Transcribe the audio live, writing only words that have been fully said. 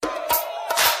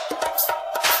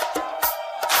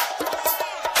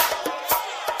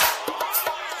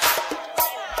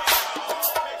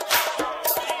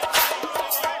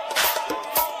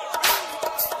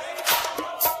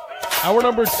Hour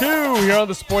number 2 here on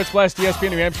the Sports Blast,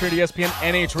 ESPN New Hampshire, at ESPN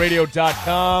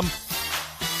NHradio.com.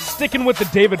 Sticking with the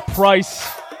David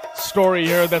Price story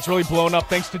here that's really blown up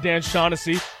thanks to Dan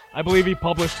Shaughnessy. I believe he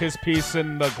published his piece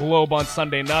in the Globe on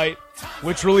Sunday night,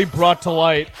 which really brought to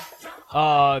light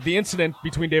the incident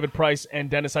between David Price and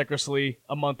Dennis Eckersley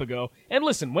a month ago. And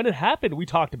listen, when it happened, we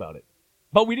talked about it.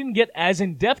 But we didn't get as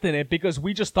in-depth in it because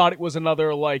we just thought it was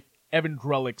another, Evan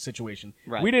Drellich situation.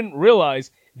 Right. We didn't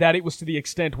realize that it was to the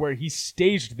extent where he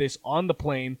staged this on the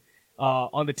plane,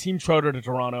 on the team charter to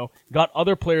Toronto, got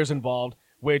other players involved,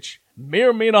 which may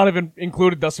or may not have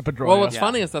included Dustin Pedroia. Well, what's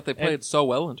funny is that they played so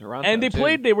well in Toronto. And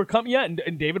they were coming, and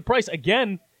David Price,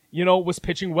 again, was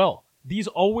pitching well. These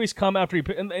always come after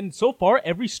and so far,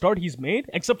 every start he's made,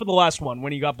 except for the last one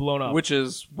when he got blown up. Which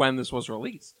is when this was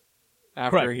released.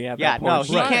 After Correct. he had Yeah, that no, poor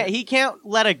he start. can't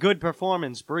let a good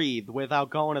performance breathe without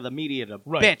going to the media to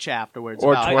bitch afterwards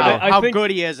Or about Twitter. how I think-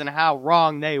 good he is and how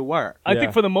wrong they were. I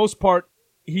think for the most part,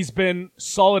 he's been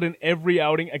solid in every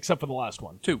outing except for the last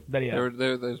one. 2 that he had.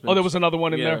 There's been There was another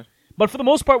one in Yeah. there. But for the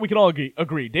most part, we can all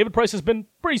agree. David Price has been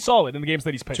pretty solid in the games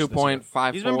that he's pitched.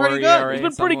 2.54 He's been pretty good. ERA, He's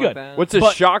been pretty something good. like that. Which is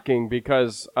But- shocking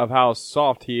because of how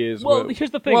soft he is. Well, with,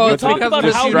 here's the thing. Well, we it's talked because about of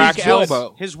his how he's unique good.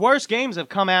 elbow. His worst games have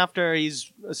come after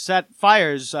he's set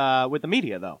fires with the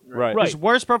media, though. right. Right. His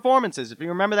worst performances. If you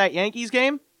remember that Yankees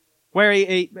game, where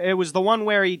it was the one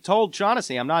where he told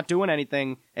Shaughnessy, "I'm not doing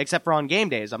anything except for on game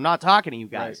days. I'm not talking to you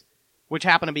guys," which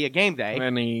happened to be a game day.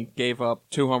 And he gave up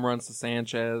 2 home runs to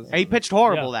Sanchez. And he pitched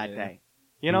horrible Yeah. that day.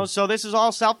 So this is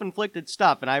all self-inflicted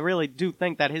stuff, and I really do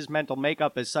think that his mental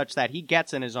makeup is such that he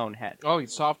gets in his own head. Oh,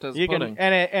 he's soft as You pudding.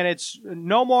 can, and it's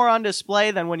no more on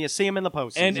display than when you see him in the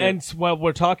postseason. And while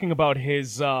we're talking about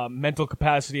his mental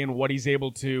capacity and what he's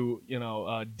able to,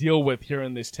 deal with here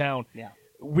in this town,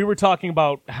 we were talking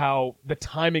about how the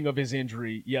timing of his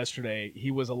injury yesterday,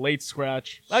 he was a late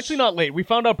scratch. Actually, not late. We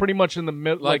found out pretty much in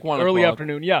the Like 1 early o'clock.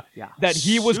 afternoon, Yeah. that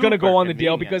he was going to go Super on the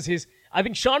DL convenient. because I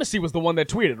think Shaughnessy was the one that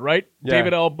tweeted, right?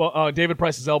 Yeah. David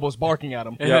Price's elbow's barking at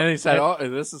him. And then he said, "Oh,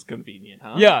 this is convenient,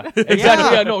 huh?" Yeah,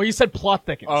 exactly. Yeah, no, he said plot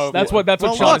thickens. Oh, that's boy. what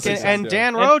well, look, Shaughnessy said. and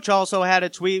Dan Roach also had a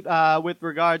tweet with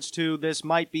regards to this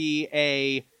might be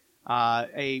a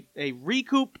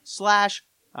recoup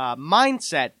 /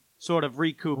 mindset sort of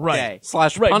recoup Right. day.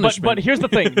 Slash Right, punishment. but here's the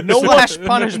thing. No Slash one,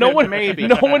 punishment, no one, maybe.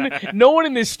 no one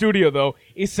in this studio though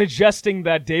is suggesting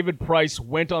that David Price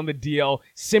went on the DL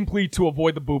simply to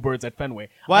avoid the Boo Birds at Fenway.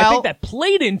 I Well, think that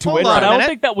played into hold it, on but a I don't minute.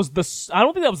 think that was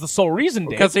the sole reason. Dave.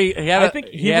 because he had I think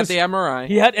he had was- the MRI.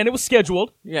 He had, and it was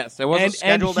scheduled. Yes, it was a and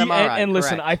scheduled he- MRI. And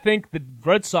listen, correct. I think the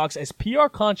Red Sox, as PR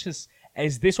conscious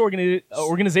as this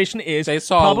organization is, They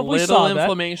saw probably little saw that,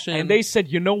 inflammation. and they said,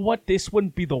 you know what, this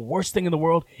wouldn't be the worst thing in the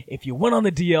world if you went on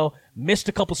the DL, missed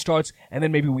a couple starts, and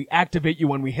then maybe we activate you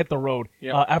when we hit the road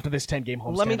Yep. after this 10-game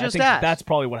homestand. Let me just I think ask. that's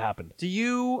probably what happened. Do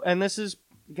you, and this is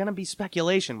going to be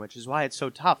speculation, which is why it's so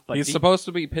tough, but He's supposed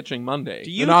to be pitching Monday.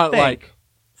 Do you not think- like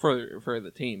for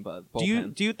the team, but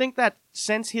bullpen. do you think that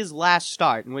since his last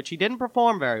start, in which he didn't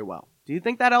perform very well, do you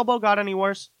think that elbow got any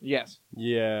worse? Yes,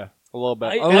 Yeah, a little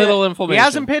bit. a little inflammation. He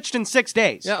hasn't pitched in 6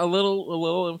 days. Yeah, a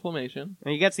little inflammation.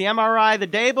 And he gets the MRI the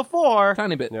day before.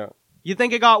 Tiny bit. yeah. You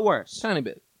think it got worse? Tiny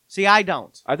bit. See, I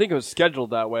don't. I think it was scheduled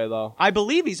that way, though. I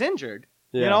believe he's injured.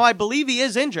 Yeah. I believe he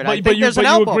is injured. I But think you there's an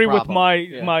elbow agree problem.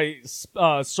 with my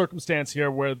circumstance here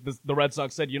where the Red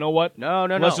Sox said, you know what? No.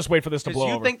 Let's just wait for this to 'Cause blow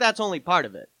you over. think that's only part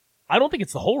of it. I don't think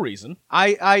it's the whole reason.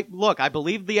 I look, I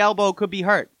believe the elbow could be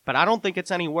hurt, but I don't think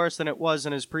it's any worse than it was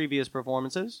in his previous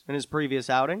performances, in his previous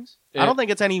outings. I don't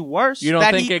think it's any worse. You don't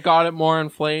that think it got it more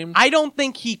inflamed? I don't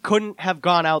think he couldn't have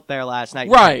gone out there last night.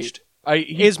 and Right. pitched,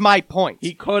 He is my point.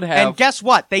 he could have. And guess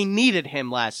what? They needed him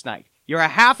last night. You're a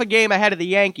half a game ahead of the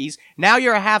Yankees. Now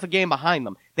you're a half a game behind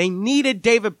them. They needed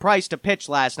David Price to pitch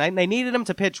last night, and they needed him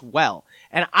to pitch well.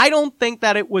 And I don't think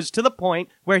that it was to the point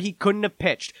where he couldn't have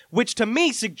pitched, which to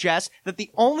me suggests that the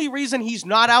only reason he's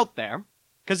not out there,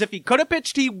 because if he could have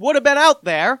pitched, he would have been out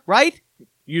there, right?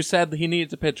 You said he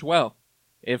needed to pitch well.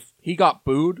 If he got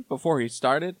booed before he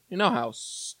started, you know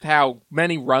how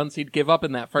many runs he'd give up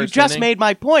in that You first just inning? made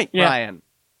my point, Yeah. Brian.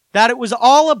 That it was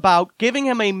all about giving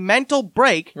him a mental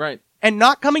break Right. and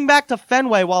not coming back to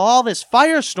Fenway while all this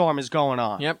firestorm is going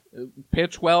on. Yep.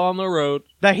 Pitch well on the road.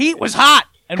 The heat was hot.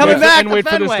 And Coming wait- back and to wait for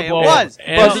this to Fenway, it blow was. over.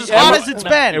 It was as And- hot as it's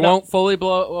been. It won't fully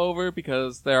blow over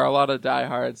because there are a lot of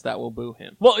diehards that will boo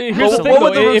him. Well, here's Well, the thing,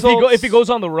 what though. were the results? If he goes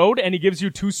on the road and he gives you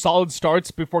 2 solid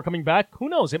starts before coming back, who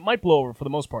knows? It might blow over for the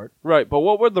most part. Right, but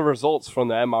what were the results from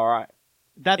the MRI?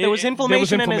 That there was there was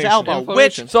inflammation in his inflammation. elbow,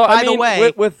 Inflammation. which, So by I mean, the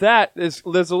way, with that, there's a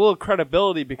little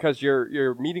credibility because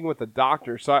you're meeting with the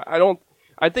doctor. So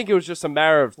I I think it was just a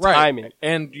matter of timing.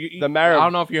 And The matter I of-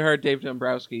 don't know if you heard Dave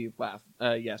Dombrowski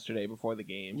yesterday before the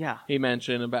game. Yeah. He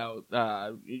mentioned about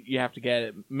you have to get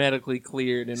it medically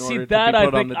cleared in See order that to be I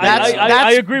put on think the That's- DL.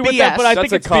 I agree with that, BS. but I That's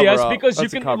think a it's BS cover-up. because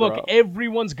That's you a can look. cover-up.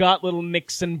 Everyone's got little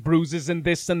nicks and bruises and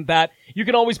this and that. You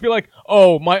can always be like,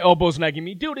 "Oh, my elbow's nagging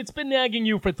me, dude. It's been nagging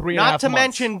you for 3.5 Not months." to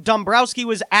mention, Dombrowski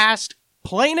was asked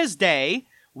plain as day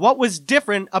what was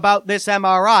different about this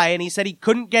MRI, and he said he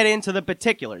couldn't get into the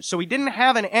particulars. So he didn't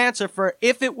have an answer for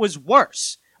if it was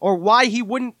worse or why he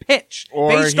wouldn't pitch. Or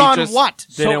based he on just what?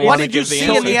 didn't What wanna did you give the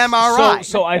see in the answers. MRI?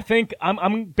 So I think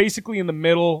I'm basically in the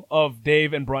middle of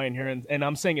Dave and Brian here, and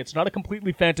I'm saying it's not a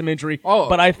completely phantom injury, Oh,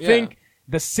 but I yeah. think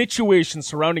the situation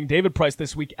surrounding David Price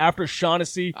this week after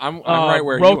Shaughnessy I'm right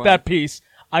where you wrote are. that piece.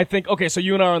 I think, okay, so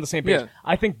you and I are on the same page. Yeah.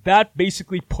 I think that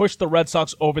basically pushed the Red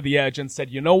Sox over the edge and said,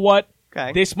 you know what?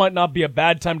 Okay. This might not be a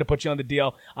bad time to put you on the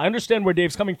DL. I understand where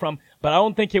Dave's coming from, but I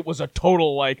don't think it was a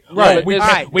total like, Right. oh, we There's-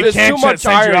 can't, we there's can't too much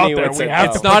send you out irony there. with We it, have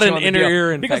though. to It's not put you an on the inner DL.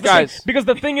 ear because infection. because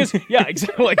the thing is, yeah,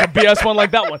 exactly, like a BS one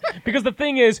like that one. Because the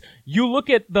thing is, you look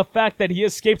at the fact that he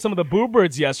escaped some of the boo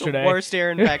birds yesterday. Worst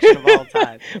ear infection of all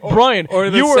time. Brian, Or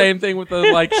the you were, same thing with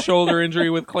the shoulder injury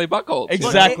with Clay Buchholz.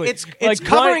 Exactly. It's Like,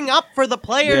 covering up for the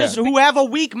players Yeah. who have a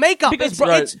weak makeup.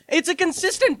 Because- It's a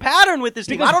consistent pattern with this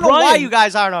team. Because I don't know why Brian- you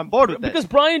guys aren't on board with this. Because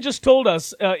Brian just told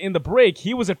us in the break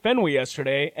he was at Fenway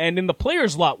yesterday, and in the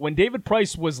players' lot when David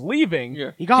Price was leaving,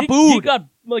 Yeah. He got He booed. got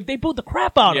they booed the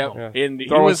crap out Yep. of him. And he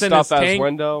Throwing was in his stuff out his tank.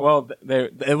 window. Well,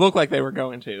 it looked like they were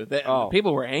going to. Oh.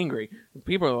 People were angry.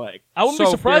 People were like, I wouldn't so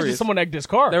be surprised furious. if someone egged his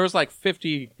car. There was like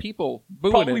 50 people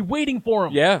booing Probably him. waiting for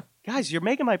him. Yeah. Guys, you're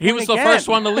making my point He was the again. first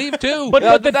one to leave, too. But,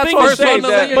 Yeah, but the that's thing what I'm is, saying,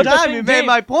 that- but the Time thing, you made Dave,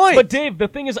 my point. But Dave, the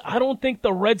thing is, I don't think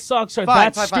the Red Sox are Fine,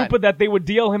 that fine, fine. stupid that they would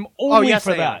deal him Oh, only yes,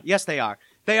 for they that. are. Yes, they are.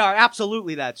 They are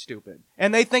absolutely that stupid.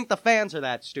 And they think the fans are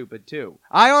that stupid, too.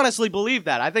 I honestly believe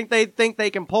that. I think they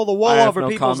can pull the wool I have over no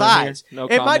people's comment here. eyes. No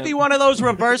it might comment. be one of those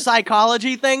reverse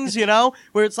psychology things,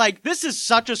 where it's like, this is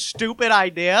such a stupid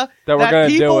idea That we're gonna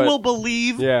do people it. will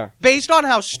believe, Yeah. based on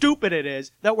how stupid it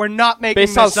is, that we're not making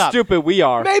Based on this how up. stupid we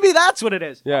are. Maybe that's what it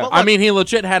is. Yeah. But I look, mean, he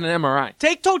legit had an MRI.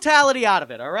 take totality out of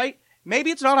it, all right?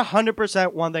 Maybe it's not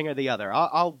 100% one thing or the other.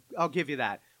 I'll give you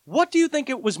that. What do you think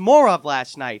it was more of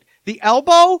last night? The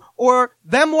elbow or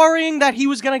them worrying that he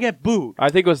was going to get booed? I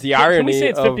think it was the Can irony we say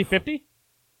it's of 50-50?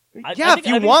 Yeah, if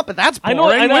you want, but that's I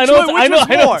boring. know, I Which know, one- it's- which I know, was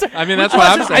I know, more? it's- I mean, that's Which what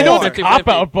was I'm it? saying. I know it's a 50-50. cop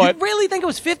out, but You really think it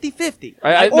was 50-50?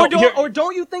 No, here- Or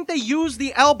don't you think they used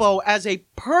the elbow as a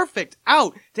perfect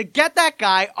out to get that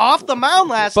guy off the mound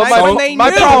last But night my- when they my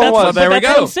knew? problem that's, was- but there we that's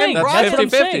go. what I'm saying. That's That's what I'm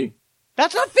 50-50. saying.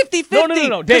 That's not 50-50.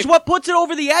 No, Because Dave. what puts it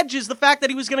over the edge is the fact that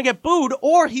he was going to get booed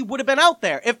or he would have been out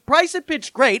there. If Price had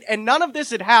pitched great and none of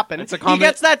this had happened, It's a he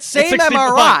gets that It's same 60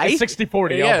 MRI. It's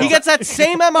 60-40. Yeah. elbow. He gets that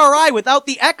same MRI without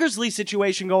the Eckersley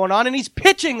situation going on, and he's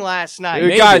pitching last night.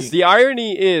 Maybe. Guys, the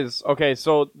irony is, okay,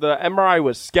 so the MRI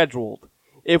was scheduled.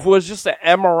 If it was just an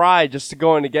MRI just to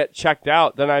go in to get checked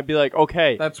out, then I'd be like,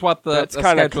 okay. That's what the That's the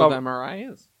kinda scheduled com-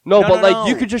 MRI is. No, but no.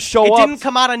 you could just show It up. didn't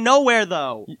come out of nowhere,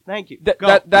 though. Thank you.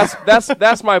 Go.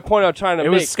 That's my point I'm trying to It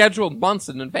make. was scheduled months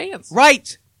in advance.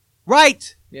 Right.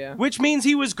 Yeah. Which means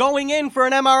he was going in for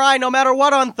an MRI no matter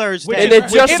what on Thursday. and it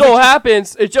just so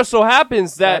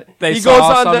happens that They he saw goes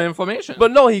on some the inflammation.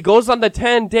 But no, he goes on the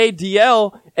 10-day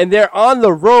DL, and they're on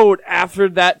the road after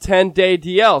that 10-day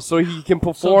DL, so he can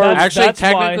perform. that's- Actually, why-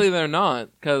 technically, they're not.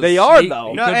 Cause They are,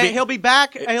 though. No, he'll be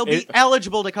back. He'll be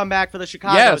eligible to come back for the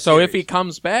Chicago Yeah, so series. if he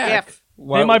comes back, If.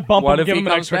 They might bump what him, if give he him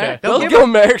an comes extra back? day. They'll They'll give give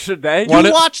him an extra day.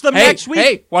 You watch them next week.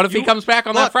 Hey, what if he You- comes back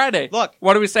on look, that Friday? look.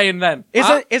 What are we saying then?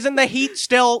 Isn't the heat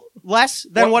still less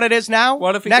than what it is now?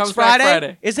 what if he next comes back Friday?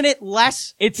 Friday? Isn't it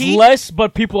less? It's heat? less,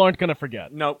 but people aren't going to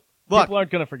forget. Nope. Look, People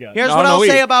aren't going to forget. here's No, what no, I'll we-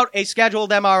 say about a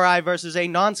scheduled MRI versus a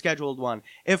non-scheduled one.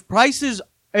 If Price's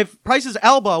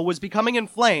elbow was becoming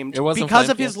inflamed It was because inflamed,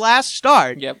 of his yes. last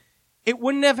start, Yep. it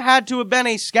wouldn't have had to have been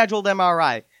a scheduled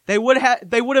MRI. They would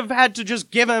have had to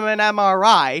just give him an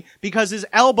MRI because his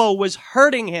elbow was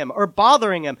hurting him or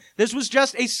bothering him. This was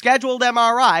just a scheduled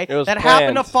MRI It was that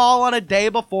happened to planned. fall on a day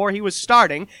before he was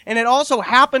starting, and it also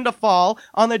happened to fall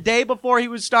on the day before he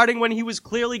was starting when he was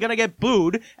clearly going to get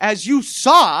booed, as you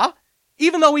saw.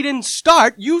 Even though he didn't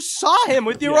start, you saw him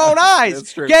with your own eyes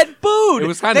that's true. get booed. It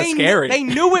was kinda scary. They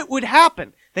knew it would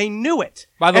happen. They knew it.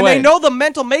 By the and way- they know the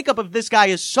mental makeup of this guy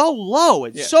is so low,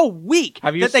 it's Yeah. so weak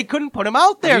Have you that they couldn't put him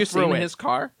out there Have you through seen it. his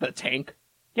car? The tank.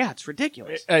 Yeah, it's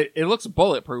ridiculous. It looks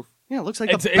bulletproof. Yeah, it looks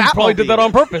like It's, the he probably did that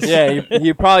on purpose. Yeah,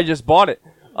 he probably just bought it.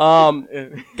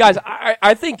 Guys,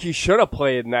 I think he should have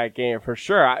played in that game for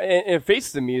sure. And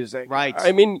face the music. Right.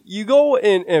 I mean, you go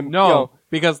in and No, you know,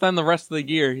 because then the rest of the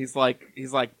year he's like,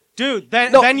 Dude, Dude,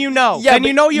 then you know. Yeah, then but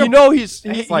you know you're...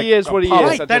 he like is what he is.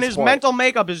 Right, at then this his point. mental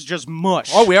makeup is just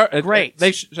mush. Oh, we are Great.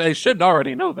 They should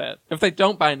already know that. If they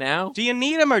don't by now, Do you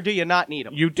need him or do you not need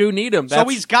him? you do need him. So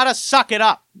he's got to suck it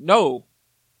up. no,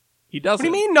 he doesn't.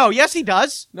 What do you mean? No. Yes, he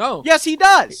does. No, Yes, he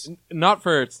does. not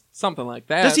for something like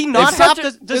that. Does he not have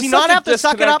to? Does he not have to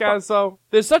suck it up? Guys, though?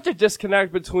 There's such a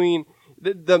disconnect between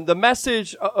the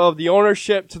message of the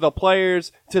ownership to the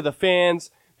players to the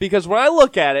fans. Because when I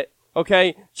look at it,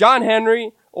 okay, John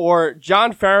Henry or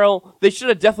John Farrell, they should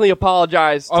have definitely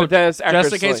apologized to Dennis Eckersley.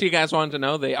 Just in case you guys wanted to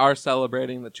know, they are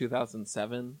celebrating the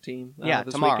 2007 team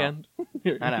this tomorrow. weekend.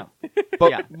 I know.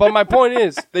 But my point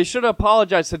is, they should have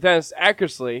apologized to Dennis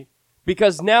Eckersley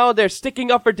because now they're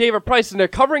sticking up for David Price and they're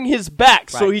covering his back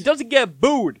so Right. he doesn't get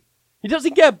booed. He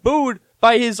doesn't get booed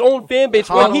by his own fan base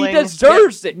when he Coddling.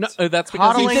 deserves it. No, that's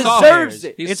because Coddling he's soft. deserves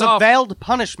it. He's It's soft. a veiled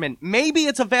punishment. Maybe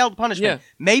it's a veiled punishment. Yeah.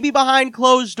 Maybe behind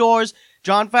closed doors,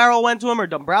 John Farrell went to him or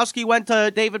Dombrowski went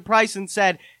to David Price and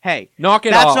said, hey, Knock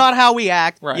it that's off. not how we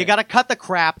act. Right. You got to cut the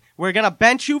crap. We're going to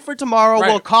bench you for tomorrow. Right.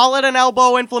 We'll call it an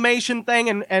elbow inflammation thing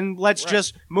and let's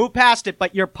just move past it.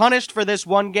 But you're punished for this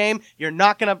one game. You're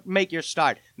not going to make your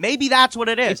start. Maybe that's what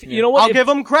it is. You know what? I'll give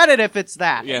him credit if it's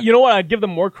that. Yeah. You know what? I'd give them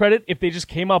more credit if they just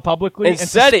came out publicly And and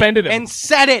said it. suspended him. And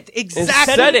said it.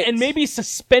 Exactly. said it. And maybe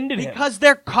suspended him. Because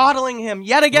they're coddling him.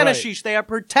 Yet again, Right. Ashish, they are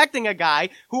protecting a guy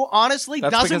who honestly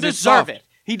That's doesn't because he's deserve soft. it.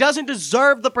 He doesn't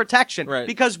deserve the protection. Right.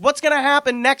 Because what's going to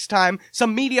happen next time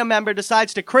some media member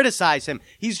decides to criticize him?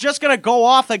 He's just going to go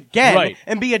off again Right.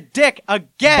 and be a dick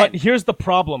again. But here's the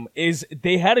problem: is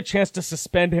they had a chance to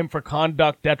suspend him for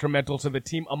conduct detrimental to the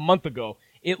team a month ago.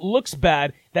 It looks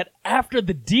bad that after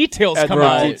the details come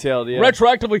out, Detailed, yeah.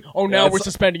 retroactively, oh, now Yeah, we're it's-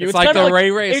 suspending you. it's like kinda the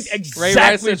Ray Rice- exactly Ray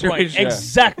Rice right. situation. Yeah.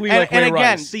 Exactly And- like and Ray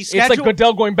again, Rice. the It's like schedule-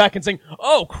 Goodell going back and saying,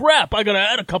 "Oh crap, I gotta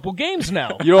add a couple games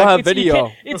now." You don't have It's- you video.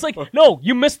 can't- It's like, no,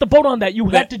 you missed the boat on that. You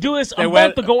had to do this a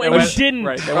month ago, and you didn't.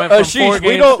 Right, they went from 4 Ashish, we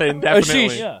games don't. to indefinitely.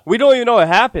 Ashish, Yeah. we don't even know what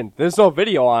happened. There's no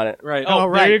video on it. Right. Oh,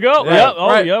 right. there you go. Yeah. Yeah. Oh,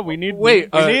 Right. yeah. We need. Wait,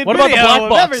 we need need what about the video black of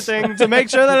box? everything to make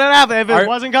sure that it happened. If it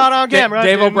wasn't caught on camera,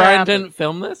 Dave it didn't O'Brien happen. didn't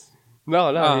film this?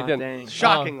 No, he didn't. Dang.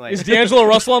 Shockingly. Is D'Angelo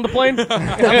Russell on the plane?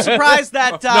 I'm surprised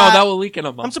that... No, that will leak in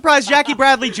a month. I'm surprised Jackie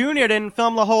Bradley Jr. didn't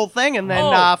film the whole thing and then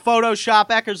Photoshop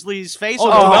Eckersley's face on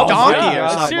that a donkey was- or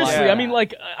something. Seriously, Yeah. I mean,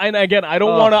 like, and again, I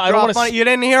don't want to. I don't want to. You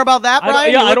didn't hear about that, I don't,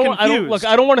 Brian? yeah, You I look don't. confused. Look,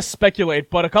 I don't want to speculate,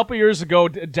 but a couple years ago,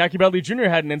 Jackie Bradley Jr.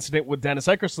 had an incident with Dennis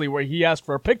Eckersley where he asked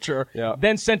for a picture, Yeah.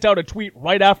 then sent out a tweet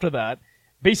right after that,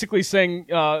 basically saying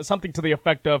something to the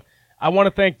effect of, "I want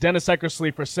to thank Dennis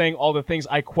Eckersley for saying all the things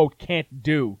I quote can't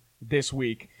do this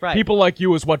week. Right. People like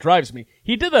you is what drives me."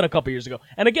 He did that a couple years ago,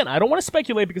 and again, I don't want to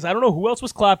speculate because I don't know who else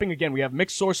was clapping. Again, we have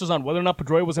mixed sources on whether or not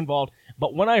Pedroia was involved,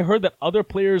 but when I heard that other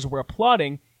players were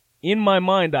applauding, in my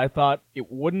mind, I thought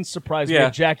it wouldn't surprise me Yeah.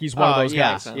 if Jackie's one of those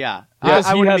yeah, guys. yeah. Because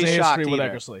I he wouldn't has a be shocked history with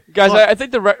either. Eckersley. Guys, Look- I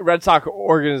think the Red Sox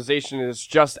organization is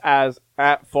just as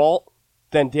at fault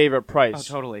than David Price.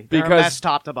 Oh, totally. They're a Because mess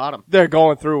top to bottom. they're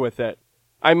going through with it.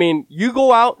 I mean, you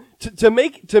go out to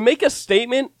make a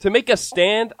statement, to make a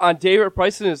stand on David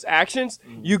Price and his actions.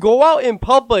 You go out in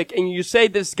public and you say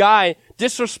this guy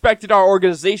disrespected our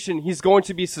organization. He's going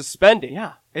to be suspended.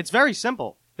 Yeah, it's very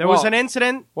simple. There was Well- an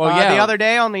incident yeah. the other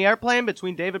day on the airplane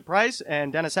between David Price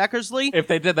and Dennis Eckersley. If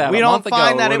they did that we a don't month ago,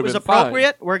 find that it would've was been fine.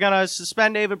 appropriate, we're going to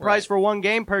suspend David Price for one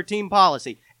game per team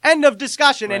policy. End of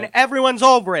discussion, and Right. everyone's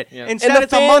over it. Yeah. Instead, And the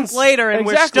it's a month fans- later, and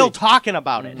we're exactly. still talking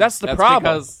about it. That's the That's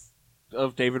problem. because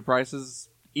of David Price's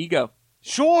ego.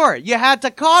 Sure, you had to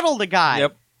coddle the guy.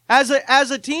 Yep.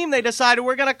 As a team, they decided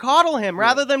we're going to coddle him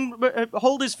rather than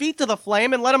hold his feet to the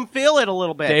flame and let him feel it a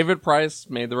little bit. David Price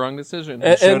made the wrong decision. He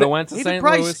And- should have went to David St.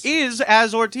 Price Louis. is,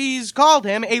 as Ortiz called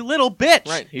him, a little bitch.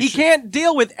 Right. He can't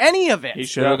deal with any of it. He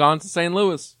should have gone to St.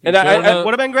 Louis. He And I- should've-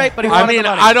 Would have been great, but he I wanted mean, the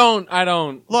money. I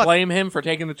don't Look- blame him for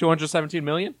taking the $217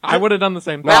 million. I would have done the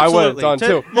same thing. No, I would've Absolutely.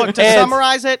 done too. Look, to And-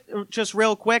 summarize it, just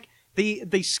real quick,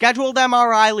 the scheduled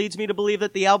MRI leads me to believe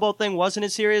that the elbow thing wasn't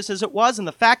as serious as it was, and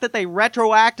the fact that they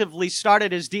retroactively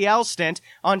started his DL stint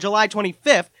on July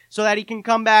 25th so that he can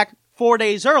come back 4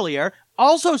 days earlier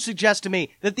also suggests to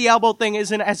me that the elbow thing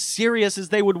isn't as serious as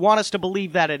they would want us to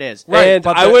believe that it is. And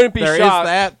but I wouldn't be there shocked. is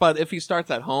that, but if he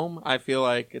starts at home, I feel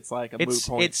like it's like a moot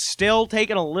point. It's still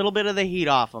taking a little bit of the heat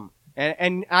off him.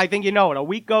 And I think you know it. A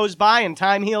week goes by and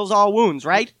time heals all wounds,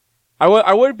 right?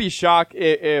 I wouldn't be shocked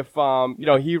if he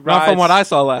rides. Not from what I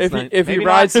saw last if night. If he Maybe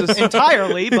rides not this,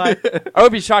 entirely, but I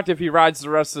would be shocked if he rides the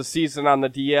rest of the season on the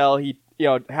DL. He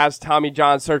has Tommy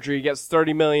John surgery, he gets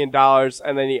 $30 million,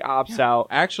 and then he opts out.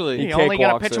 Actually, you only got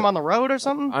to cakewalks pitch it. him on the road or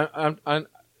something.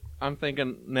 I'm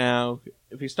thinking now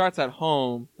if he starts at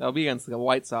home, that'll be against the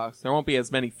White Sox. There won't be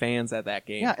as many fans at that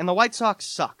game. Yeah, and the White Sox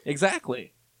suck.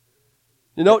 Exactly.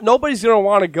 Nobody's going to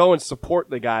want to go and support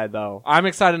the guy, though. I'm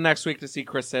excited next week to see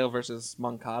Chris Sale versus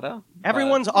Moncada.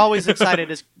 Everyone's always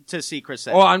excited to see Chris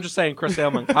Sale. Well, I'm just saying Chris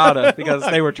Sale Moncada because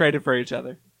they were traded for each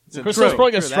other. Chris Sale's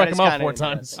probably going to True, strike that him is out kinda 4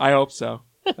 intense. times. I hope so.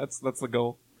 That's the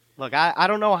goal. Look, I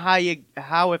don't know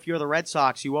how if you're the Red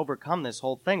Sox you overcome this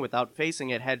whole thing without facing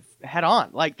it head on.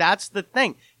 Like that's the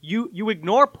thing. You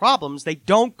ignore problems, they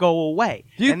don't go away.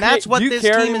 That's what this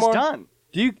team anymore? has done.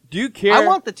 Do you care? I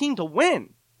want the team to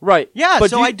win. Right. Yeah,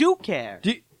 but I do care.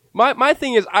 My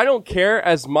thing is I don't care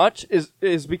as much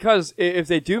is because if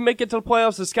they do make it to the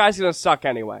playoffs, this guy's gonna suck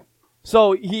anyway.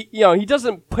 So he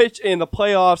doesn't pitch in the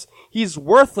playoffs. He's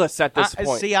worthless at this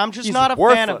point. See, I'm just He's not a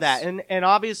worthless. fan of that. And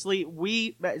obviously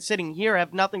we sitting here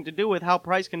have nothing to do with how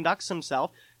Price conducts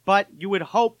himself, but you would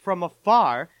hope from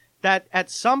afar that at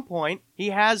some point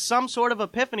he has some sort of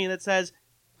epiphany that says,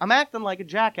 I'm acting like a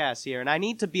jackass here, and I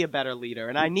need to be a better leader,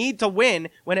 and I need to win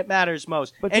when it matters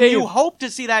most. But and Dave, you hope to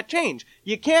see that change.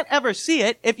 You can't ever see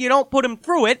it if you don't put him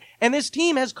through it, and this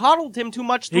team has coddled him too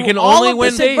much through can all only of win-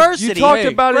 this Dave, adversity you talked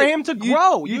about for it, him to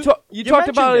grow. You talked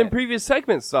about it in previous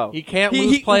segments, though. He can't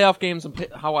lose playoff games in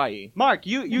Hawaii. Mark,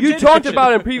 you You did talked mention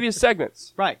about it in previous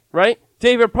segments. Right. Right?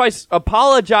 David Price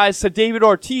apologized to David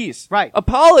Ortiz. Right.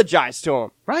 Apologized to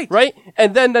him. Right. Right?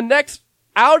 And then the next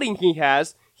outing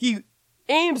he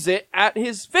aims it at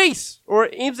his face or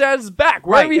aims it at his back,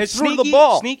 wherever he It's threw sneaky, the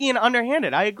ball. sneaky and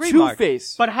underhanded. I agree, Mark.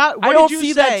 Two-face. But how? What I don't did you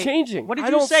see say, that changing. What did I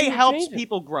you don't say see it helps changing.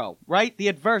 people grow? Right, the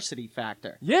adversity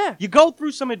factor. Yeah. You go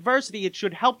through some adversity; it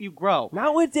should help you grow.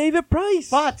 Not with David Price.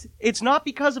 But it's not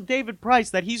because of David Price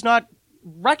that he's not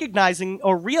recognizing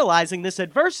or realizing this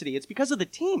adversity. It's because of the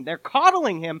team. They're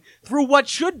coddling him through what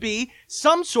should be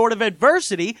some sort of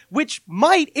adversity, which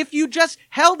might, if you just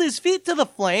held his feet to the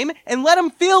flame and let him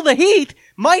feel the heat,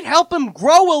 might help him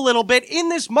grow a little bit in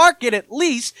this market at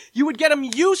least. You would get him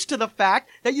used to the fact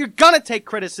that you're gonna take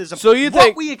criticism. So you what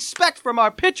think- we expect from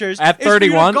our pitchers At is for you to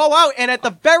 31? go out and at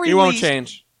the very He won't least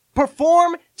change.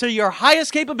 perform to your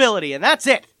highest capability, and that's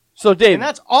it. So, Dave, And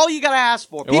that's all you gotta ask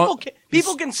for. People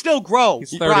won't- can still grow,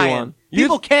 he's Brian. 31.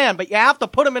 People can, but you have to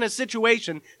put them in a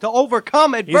situation to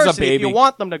overcome adversity if you baby.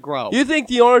 want them to grow. you think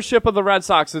the ownership of the Red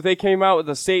Sox, if they came out with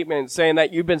a statement saying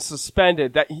that you've been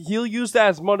suspended, that he'll use that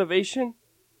as motivation?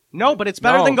 No, but it's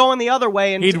better No. than going the other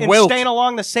way and He'd and wilt. staying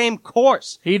along the same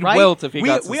course. He'd right? wilt if he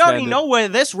got We already suspended. know where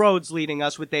this road's leading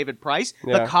us with David Price.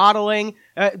 Yeah. The coddling,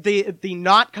 the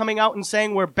not coming out and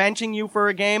saying we're benching you for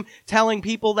a game, telling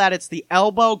people that it's the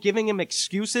elbow, giving him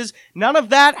excuses. None of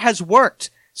that has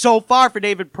worked so far for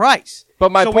David Price.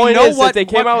 But my So we point know is, what- if they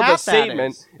came what out with a path that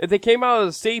statement, is. if they came out with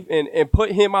a statement and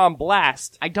put him on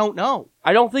blast, I don't know.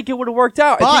 I don't think it would have worked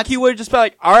out. I But- think he would have just been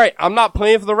like, all right, I'm not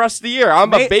playing for the rest of the year.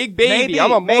 I'm a big baby. Maybe,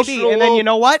 I'm emotional. maybe. And then you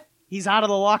know what? He's out of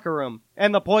the locker room,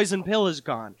 and the poison pill is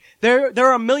gone. There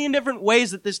are a million different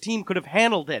ways that this team could have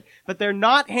handled it, but they're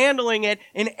not handling it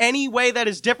in any way that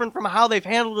is different from how they've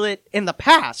handled it in the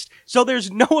past. So there's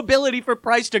no ability for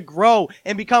Price to grow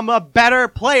and become a better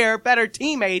player, better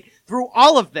teammate through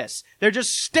all of this. They're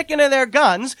just sticking to their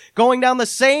guns, going down the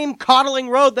same coddling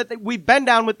road that we've been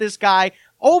down with this guy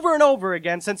over and over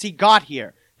again since he got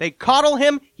here. They coddle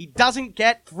him. He doesn't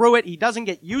get through it. He doesn't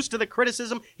get used to the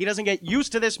criticism. He doesn't get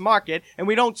used to this market, and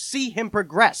we don't see him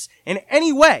progress in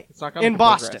any way It's not gonna in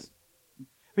Boston. progress.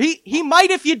 He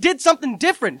might if you did something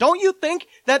different. Don't you think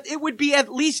that it would be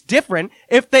at least different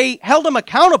if they held him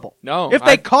accountable? No, If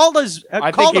they called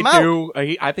I called think him he'd out. do.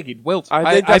 I think he'd wilt.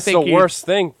 I think that's the he'd- worst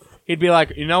thing. He'd be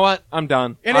like, you know what? I'm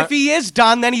done. And if he is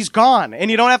done, then he's gone.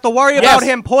 And you don't have to worry Yes. about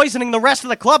him poisoning the rest of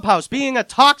the clubhouse, being a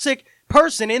toxic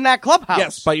person in that clubhouse.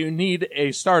 Yes, but you need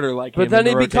a starter like him. But then in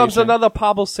he the becomes rotation. another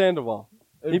Pablo Sandoval.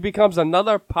 He becomes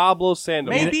another Pablo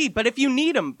Sandoval. Maybe, but if you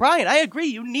need him, Brian, I agree,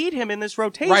 you need him in this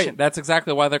rotation. Right, that's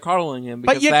exactly why they're coddling him.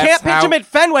 But because you that's can't pitch how- him at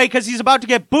Fenway because he's about to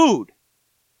get booed.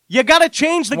 You gotta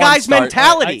change the One guy's start.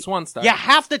 mentality. It's one start. You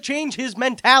have to change his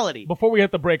mentality. Before we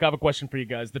hit the break, I have a question for you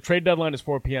guys. The trade deadline is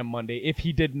 4 p.m. Monday. If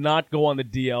he did not go on the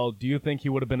DL, do you think he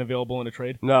would have been available in a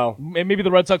trade? No. And maybe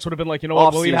the Red Sox would have been like, you know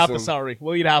what, we'll eat half the Off-season. salary.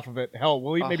 We'll eat half of it. Hell,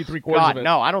 we'll eat maybe 3/4 God, of it.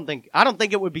 no, I don't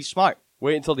think it would be smart.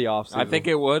 Wait until the offseason. I think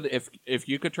it would if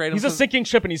you could trade him. He's a to- sinking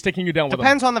ship and he's taking you down with him.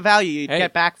 Depends on the value you'd Hey.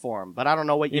 get back for him, but I don't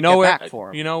know what You you'd know get where? back for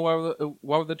him. You know what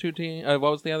were the two team? What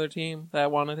was the other team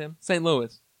that wanted him? St.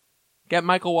 Louis. Get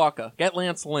Michael Walker. Get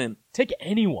Lance Lynn. Take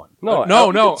anyone. No,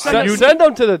 No. Send, You- send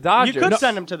them to the Dodgers. You could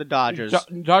send him to the Dodgers.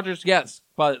 Dodgers, yes,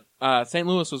 but St.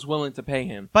 Louis was willing to pay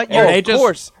him. But And you're- they of just-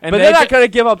 course. and But they they're not ju- going to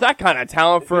give up that kind of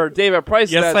talent for David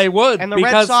Price. Yes, that's- they would, And the Red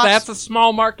because Sox- that's a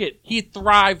small market. He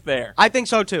thrived there. I think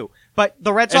so too. But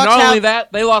the Red And Sox not only have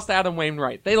that, they lost Adam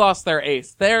Wainwright. They lost their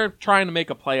ace. They're trying to make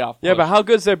a playoff Yeah, push. but how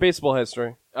good's their baseball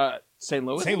history? St.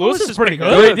 Louis? St. Louis is pretty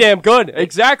Really good. damn good.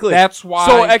 Exactly. That's why-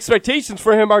 So expectations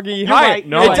for him are getting higher. right.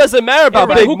 No. It doesn't matter about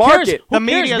Right, big who cares? market. Who The cares?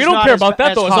 media's We don't not care as- about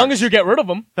that as though. As long harsh. as you get rid of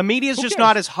them. the media's Who just cares?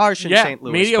 not as harsh in Yeah, St.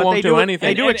 Louis. media but won't they do anything.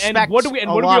 They do And expect what do we a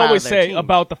what do we lot out always of their say team.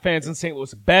 about the fans in St.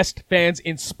 Louis? Best fans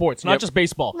in sports, not Yep. just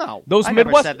baseball. No, those I never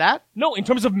Midwest said that. No, in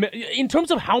terms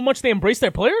of how much they embrace their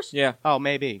players. Yeah. Oh,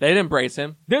 maybe. They'd embrace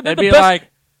him. They're They'd the be best- like,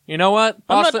 you know what?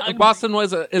 I'm not- Boston, Boston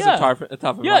is a Yeah. tough Yeah,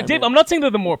 environment. Dave, I'm not saying they're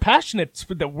the more passionate.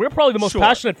 That we're probably the most Sure.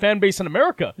 passionate fan base in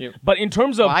America. Yeah. But in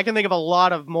terms of Well, I can think of a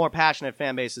lot of more passionate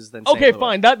fan bases than St. okay, Louis.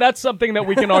 fine, that's something that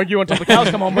we can argue until the cows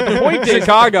come home. But the point is,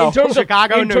 Chicago. in terms of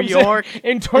Chicago, in New terms of- York.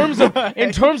 in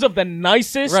terms of the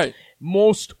nicest, Right.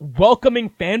 most welcoming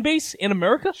fan base in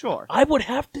America. Sure. I would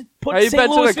have to put Have you St. been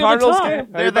to Louis the near Cardinals top. game?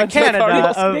 Have They're you the been to Canada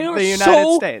Cardinals? of They are the United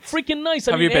so States. freaking nice.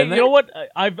 I Have mean, you been You there? know what?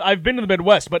 I've been to the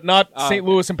Midwest, but not St.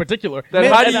 Louis in particular.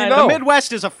 Then how do And you I- know? The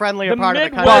Midwest is a friendlier The part of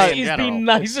the Midwest country in is the general.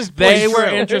 nicest place. They were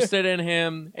True. interested in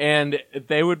him, and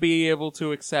they would be able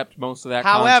to accept most of that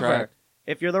However, contract.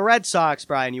 if you're the Red Sox,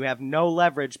 Brian, you have no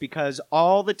leverage because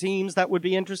all the teams that would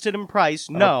be interested in Price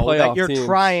know playoff that you're teams.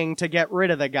 trying to get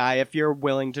rid of the guy if you're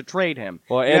willing to trade him.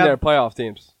 Well, You and have- their playoff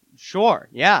teams. Sure,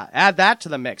 yeah. Add that to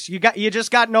the mix. You just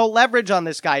got no leverage on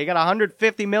this guy. You got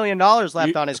 $150 million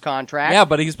left on his contract. Yeah,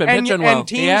 but he's been And- pitching and well.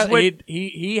 teams would-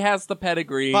 He has the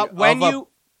pedigree But when of you- a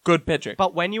good pitcher.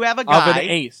 But when you have a Of guy, an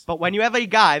ace. But when you have a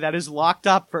guy that is locked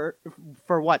up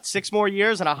for what, 6 more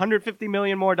years and $150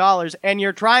 million more dollars, and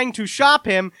you're trying to shop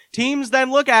him, teams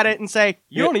then look at it and say,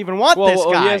 "You don't even want this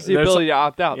Well, guy." he has the There's ability to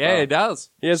opt out. Yeah, though. he does.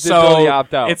 He has the So, ability to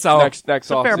opt out. It's a next a fair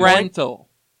offseason. point. rental,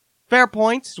 Fair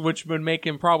points. which would make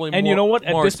him probably And more, you know what?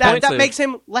 At more this That, point- that expensive. makes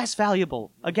him less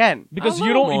valuable. Again, because I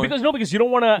you don't don't know. because you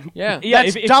don't want to. Yeah.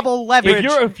 That's double leverage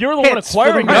If you're the one hits for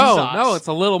acquiring the Red him, Sox. No, it's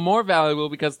a little more valuable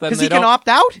because then because they he can don't. opt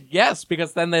out. Yes,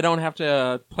 because then they don't have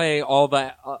to pay all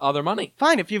that other money.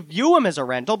 Fine, if you view him as a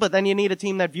rental, but then you need a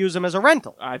team that views him as a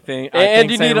rental. I think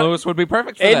And you St. need a- Louis would be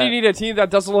perfect for And that. you need a team that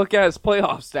doesn't look at his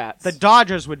playoff stats. The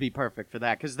Dodgers would be perfect for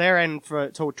that because they're in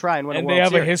to try and win and a they World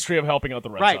have Series. a history of helping out the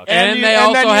Red Right. Sox. and they and then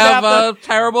also you'd have have a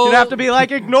terrible. You'd have to be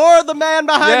like, ignore the man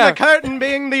behind Yeah. the curtain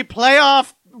being the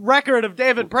playoff record of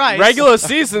David Price. regular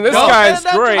season. This Well, guy's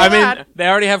that's great. I bad. mean, they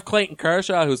already have Clayton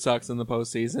Kershaw who sucks in the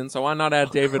postseason, so why not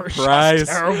add David Kershaw's Price?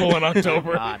 terrible in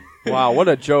October. Wow, what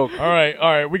a joke. All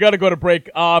right. We got to go to break.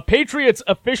 Patriots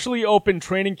officially opened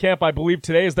training camp. I believe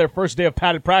today is their first day of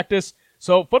padded practice.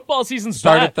 So football season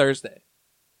Started Thursday.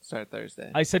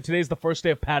 I said today's the first day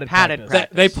of padded Padded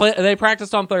practice. They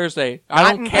practiced on Thursday. I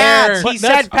Not don't in care. pads. He But said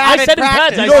that's- padded I said in pads.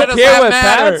 practice. I You said don't Does care that with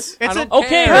matter? pads? It's I don't okay,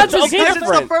 care. Pads It's okay, because it's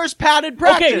the different. first padded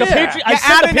practice. Okay, the Patri- I You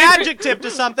said add the an Patri- adjective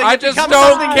to something, I it just becomes don't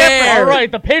something care. different. All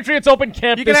right, the Patriots open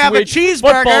camp You can this have week. a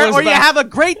Football cheeseburger, is or you back. have a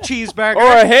great cheeseburger. Or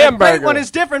a The great hamburger. one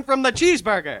is different from the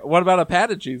cheeseburger. What about a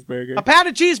padded cheeseburger? A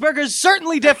padded cheeseburger is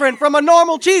certainly different from a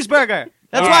normal cheeseburger.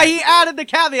 That's why he added the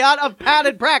caveat of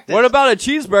padded practice. What about a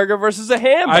cheeseburger versus a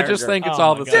hamburger? I just think it's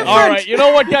all the same. All right, you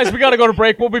know what, guys? We got to go to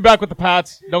break. We'll be back with the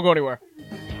Pats. Don't go anywhere.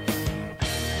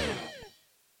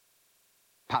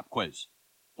 Pop quiz.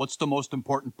 What's the most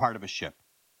important part of a ship?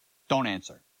 Don't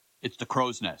answer. It's the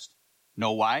crow's nest.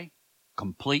 Know why?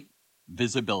 Complete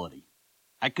visibility.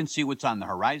 I can see what's on the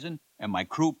horizon and my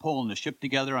crew pulling the ship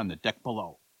together on the deck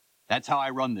below. That's how I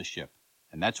run this ship,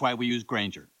 and that's why we use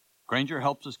Grainger. Grainger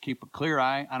helps us keep a clear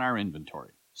eye on our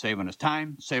inventory, saving us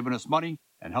time, saving us money,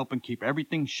 and helping keep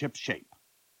everything ship shape.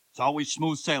 It's always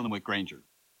smooth sailing with Grainger.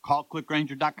 Call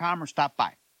clickgrainger.com or stop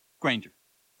by. Grainger,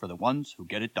 for the ones who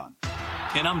get it done.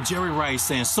 And I'm Jerry Rice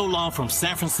saying so long from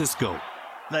San Francisco.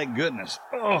 Thank goodness.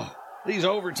 Oh, these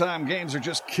overtime games are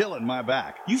just killing my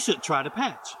back. You should try the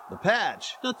patch. The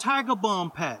patch. The Tiger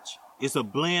Balm patch. It's a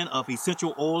blend of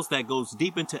essential oils that goes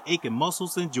deep into aching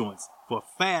muscles and joints for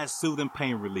fast, soothing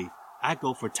pain relief. I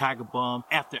go for Tiger Balm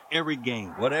after every game.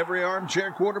 What every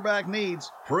armchair quarterback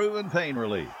needs. Proven pain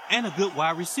relief. And a good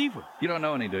wide receiver. You don't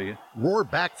know any, do you? Roar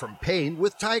back from pain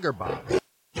with Tiger Balm.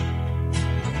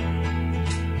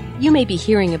 You may be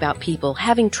hearing about people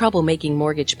having trouble making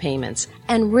mortgage payments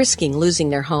and risking losing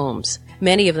their homes.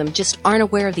 Many of them just aren't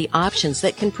aware of the options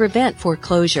that can prevent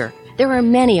foreclosure. There are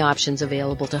many options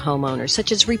available to homeowners,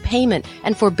 such as repayment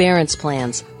and forbearance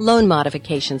plans, loan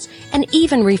modifications, and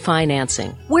even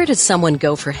refinancing. Where does someone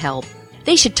go for help?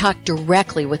 They should talk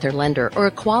directly with their lender or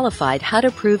a qualified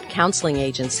HUD-approved counseling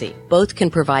agency. Both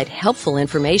can provide helpful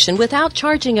information without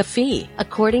charging a fee.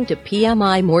 According to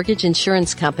PMI Mortgage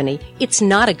Insurance Company, it's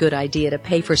not a good idea to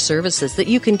pay for services that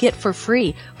you can get for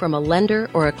free from a lender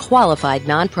or a qualified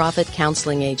nonprofit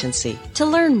counseling agency. To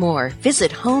learn more,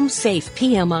 visit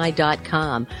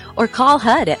homesafepmi.com or call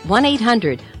HUD at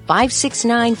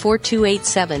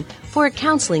 1-800-569-4287 for a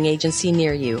counseling agency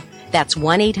near you. That's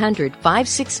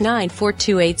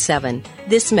 1-800-569-4287.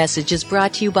 This message is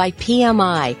brought to you by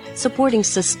PMI, supporting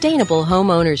sustainable home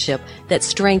ownership that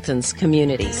strengthens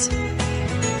communities.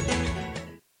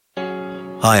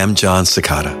 Hi, I'm John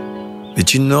Cicada.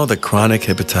 Did you know that chronic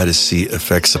hepatitis C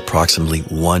affects approximately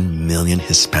 1 million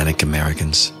Hispanic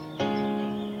Americans?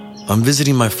 I'm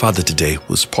visiting my father today,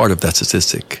 who's part of that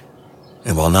statistic.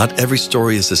 And while not every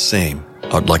story is the same,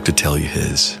 I'd like to tell you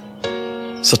his.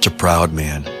 Such a proud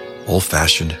man.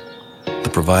 Old-fashioned, the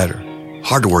provider,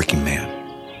 hard-working man.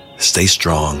 Stay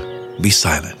strong, be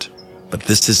silent. But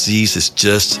this disease is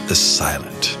just as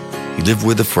silent. He lived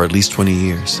with it for at least 20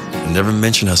 years and never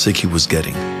mentioned how sick he was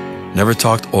getting. Never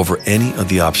talked over any of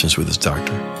the options with his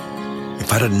doctor.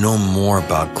 If I'd have known more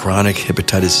about chronic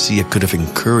hepatitis C, I could have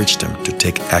encouraged him to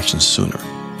take action sooner.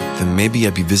 Then maybe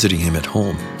I'd be visiting him at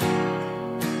home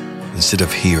instead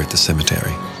of here at the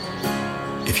cemetery.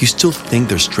 If you still think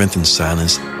there's strength in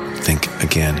silence, think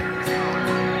again.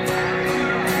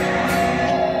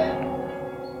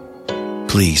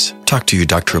 Please talk to your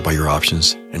doctor about your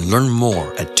options and learn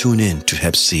more at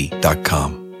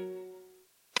tuneintohepc.com.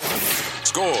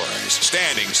 Scores,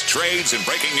 standings, trades, and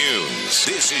breaking news.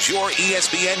 This is your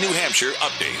ESPN New Hampshire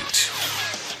update.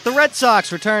 The Red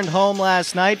Sox returned home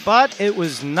last night, but it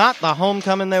was not the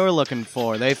homecoming they were looking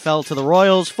for. They fell to the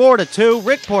Royals 4-2.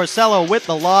 Rick Porcello with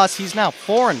the loss. He's now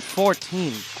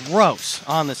 4-14. Gross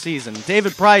on the season.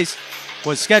 David Price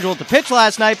was scheduled to pitch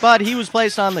last night, but he was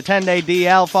placed on the 10-day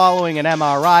DL following an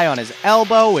MRI on his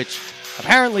elbow, which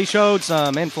apparently showed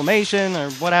some inflammation or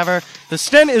whatever. The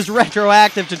stint is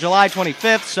retroactive to July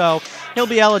 25th, so he'll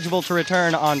be eligible to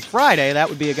return on Friday. That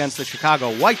would be against the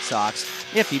Chicago White Sox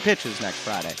if he pitches next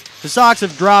Friday. The Sox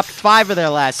have dropped 5 of their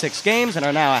last 6 games and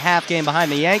are now a half game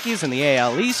behind the Yankees in the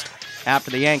AL East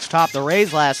after the Yanks topped the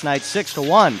Rays last night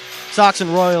 6-1. Sox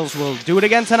and Royals will do it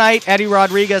again tonight. Eddie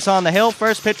Rodriguez on the hill.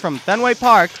 First pitch from Fenway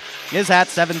Park is at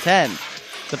 7:10.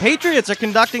 The Patriots are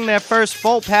conducting their first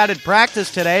full padded practice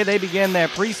today. They begin their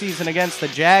preseason against the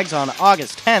Jags on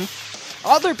August 10th.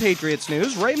 Other Patriots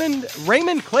news, Raymond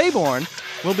Claiborne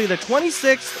will be the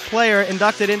 26th player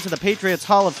inducted into the Patriots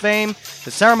Hall of Fame.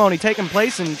 The ceremony taking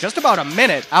place in just about a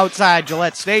minute outside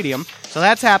Gillette Stadium, so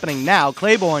that's happening now.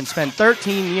 Claiborne spent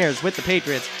 13 years with the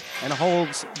Patriots and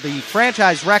holds the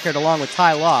franchise record along with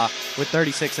Ty Law with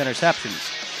 36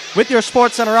 interceptions. With your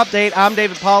SportsCenter update, I'm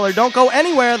David Pollard. Don't go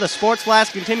anywhere. The Sports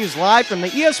Blast continues live from the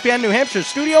ESPN New Hampshire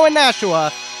studio in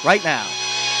Nashua right now.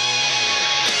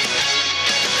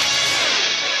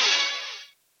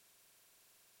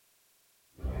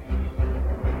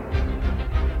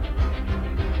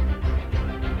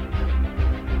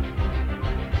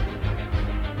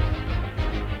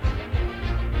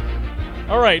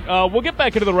 All right, we'll get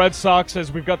back into the Red Sox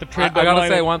as we've got the trade deadline. I gotta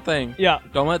say one thing. Yeah.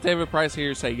 Don't let David Price hear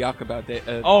you say yuck about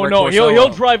oh, Rick no, Porcello. he'll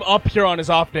drive up here on his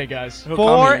off day, guys.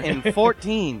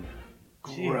 4-14.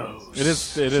 Gross. It is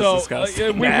So,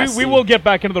 disgusting. we will get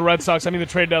back into the Red Sox. I mean, the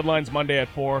trade deadline's Monday at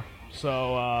 4.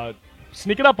 So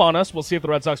sneak it up on us. We'll see if the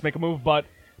Red Sox make a move. But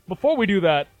before we do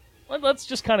that, let's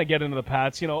just kind of get into the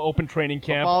Pats. You know, open training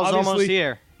camp. Football's Obviously, almost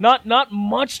here. Not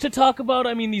much to talk about.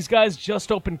 I mean, these guys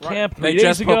just opened camp 3 They days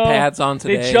just ago. put pads on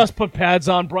today. They just put pads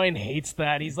on. Brian hates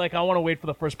that. He's like, I want to wait for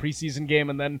the first preseason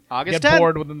game and then August get 10th.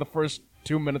 bored within the first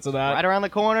 2 minutes of that. Right around the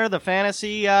corner. The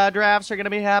fantasy drafts are going to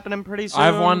be happening pretty soon. I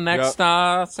have one next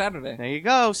Saturday. There you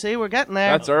go. See, we're getting there.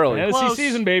 That's early. Fantasy Close.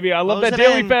 season, baby. I love Close that it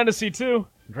daily in. fantasy, too.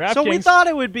 DraftKings. So we thought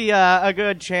it would be a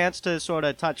good chance to sort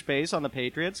of touch base on the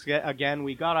Patriots. Again,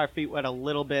 we got our feet wet a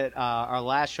little bit our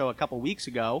last show a couple weeks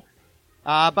ago.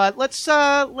 But let's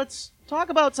talk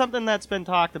about something that's been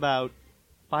talked about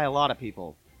by a lot of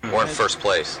people. We're in first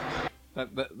place.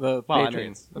 The Well,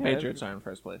 Patriots. I mean, The Patriots are in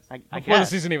first place. I Before the guess.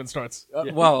 season even starts.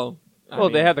 Well,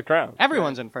 They had the crown.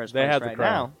 Everyone's in first place They had the right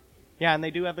crown. now. Yeah, and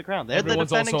they do have the crown. They're Everyone's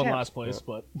the defending also in champs. last place,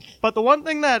 but But the one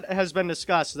thing that has been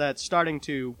discussed that's starting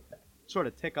to sort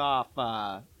of tick off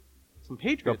some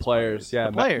Patriots The players, yeah.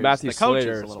 the players, Matthew the coaches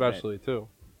Slater a little especially, too.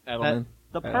 Edelman.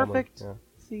 the Edelman, perfect yeah.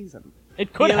 season.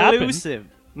 it could the happen. elusive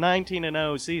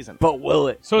 19-0 season. But will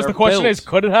it? So is the They're question built. is,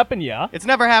 could it happen? Yeah. It's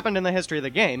never happened in the history of the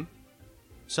game.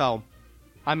 So,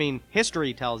 I mean,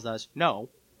 history tells us no.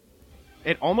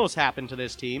 It almost happened to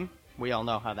this team. We all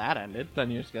know how that ended.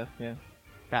 10 years ago, yeah.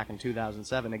 back in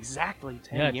 2007, exactly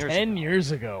 10 Yeah, years 10 ago.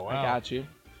 years ago. I Wow. got you.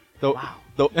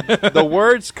 The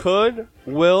words could,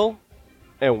 will,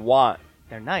 and want.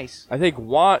 They're nice. I think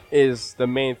want is the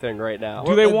main thing right now.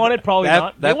 Do they want it? Probably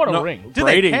not. They want a ring. Do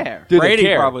Brady, they care? Do they Brady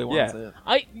care? probably wants Yeah.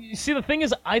 it. You see, the thing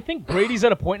is, I think Brady's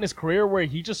at a point in his career where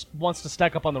he just wants to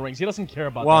stack up on the rings. He doesn't care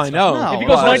about Well, that I stuff. know. No. If he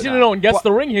goes Well, 19-0 and gets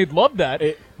the ring, he'd love that.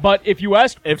 But if you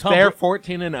ask If Tom they're Bra-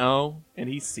 14-0 and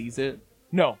he sees it,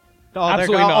 no. Oh, they're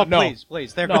Absolutely go- not. oh, No.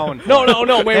 please, they're No. going. For No, it. no,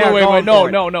 no. Wait, They are wait. going No, for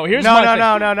it. no, no. Here's my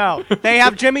thing. No. They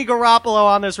have Jimmy Garoppolo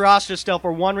on this roster still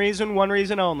for one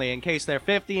reason only, in case they're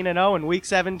 15-0 in Week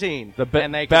 17, The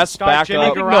and they best can start Jimmy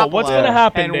backup- Garoppolo. No, what's going to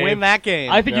happen, and Dave? win that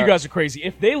game? I think you guys are crazy.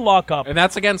 If they lock up, and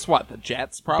that's against what, the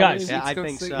Jets? Probably. Guys, Yeah, It's I gonna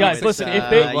think see- so. guys, It's, listen. If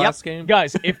they last game.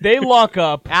 guys, if they lock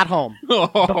up, at home.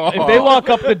 if they lock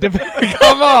up the division,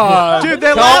 Come on, Dude,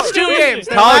 their last two games.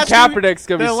 Colin Kaepernick's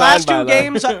gonna be Their signed last by two that.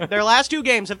 games. Their last two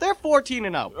games. If they're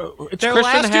 14-0, it's their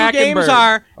Christian last two games Hackenberg.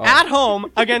 are at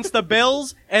home against the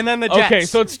Bills and then the Jets. okay,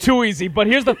 so it's too easy. But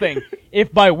here's the thing: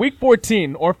 if by week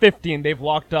 14 or 15 they've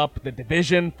locked up the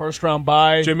division, first round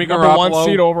bye, Jimmy number Garoppolo one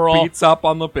seed overall, beats up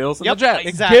on the Bills and Yep, the Jets.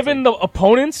 exactly. given the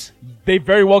opponents, they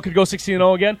very well could go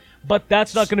 16-0 again. But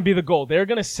that's not going to be the goal. They're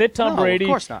going to sit Tom No, of Brady.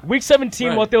 course not. Week 17,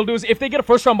 Right. what they'll do is if they get a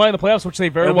first round bye in the playoffs, which they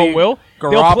very It'll well be will,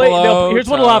 they'll Garoppolo here's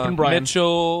what'll to happen, Brian.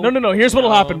 Mitchell. No. Here's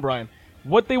what'll you know. happen, Brian.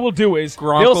 What they will do is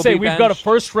Gronk they'll will say be we've got a benched.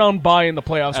 first round bye in the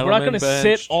playoffs. We're not Edelman going to sit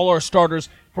benched. all our starters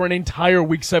for an entire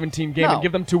Week 17 game No. and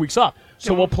give them 2 weeks off. So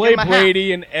Give we'll them- play give them a half.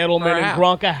 Brady and Edelman Or a and half.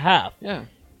 Gronk a half. Yeah,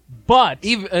 But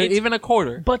even a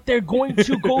quarter. but they're going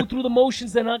to go through the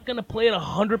motions. They're not going to play at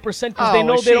 100% because they Oh,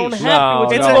 know they don't sheesh. have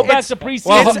to. It's No, go no. back to preseason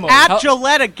Well, It's mode. at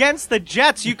Gillette against the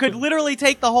Jets. You could literally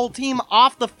take the whole team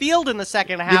off the field in the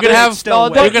second half. You could and have still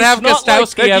you win. could have It's not like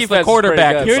Gostowski their as defense the is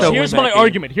quarterback. pretty good. and still Here's win my that game.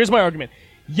 argument. Here's my argument.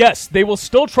 Yes, they will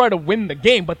still try to win the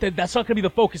game, but that's not going to be the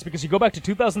focus because you go back to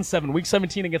 2007, Week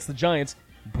 17 against the Giants.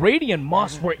 Brady and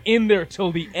Moss were in there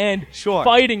till the end, Sure.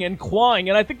 fighting and clawing,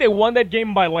 and I think they won that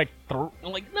game by no,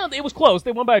 it was close.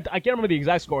 They won by I can't remember the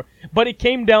exact score, but it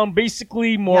came down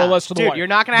basically more or Yeah, less to the dude, wire. you're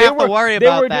not gonna They have to worry they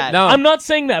about were- that. No. I'm not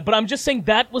saying that, but I'm just saying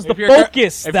that was the If you're co-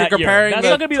 focus if that you're year. comparing That's the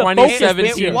not going to be the focus this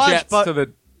 2017 year. was, Jets but- to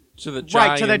the Giants,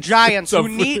 Right, to the Giants, of-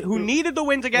 who needed the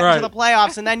win to get Right. into the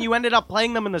playoffs, and then you ended up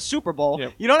playing them in the Super Bowl.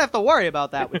 Yep. You don't have to worry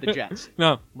about that with the Jets.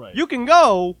 No, You can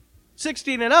go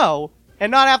 16-0 and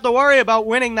not have to worry about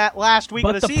winning that last week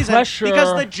But of the the season pressure-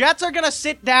 because the Jets are going to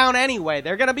sit down anyway.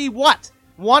 They're going to be what?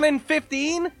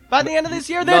 1-15 by the end of this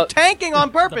year? They're No. tanking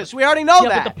on purpose. We already know Yeah,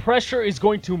 that. but the pressure is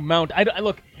going to mount. I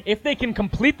look, if they can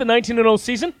complete the 19-0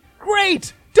 season,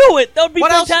 great. Do it. That would be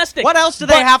what fantastic. Else, what else do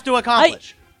they But have to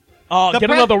accomplish? The get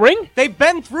pre- another ring? They've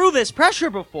been through this pressure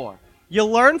before. You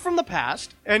learn from the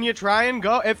past, and you try and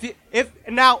go. If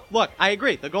now, look, I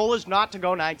agree. The goal is not to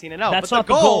go 19-0. That's but not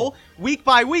the the goal, goal. week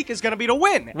by week, is going to be to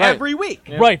win Right. every week.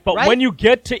 Right, but Right? when you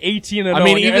get to 18-0, I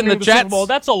mean, and you're even entering the Super Jets- Bowl,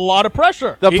 that's a lot of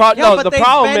pressure. The But they've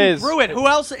problem been is through it. Who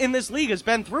else in this league has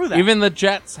been through that? even the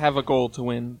Jets have a goal to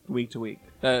win week to week,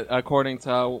 according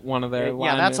to one of their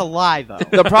yeah, that's a linemen. lie,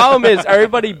 though. the problem is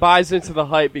everybody buys into the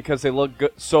hype because they look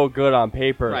so good on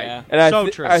paper. Right. Yeah. And So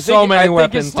true. I think, So many I think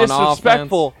weapons it's on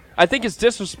disrespectful. I think it's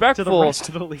disrespectful To the rest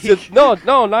of the league. no,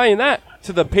 not even that.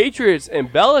 To the Patriots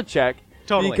and Belichick,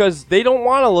 Totally. because they don't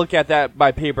want to look at that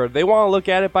by paper. They want to look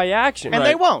at it by action. And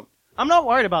they won't. I'm not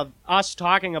worried about us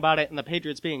talking about it and the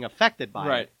Patriots being affected by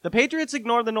Right. it. The Patriots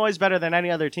ignore the noise better than any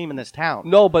other team in this town.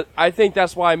 No, but I think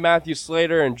that's why Matthew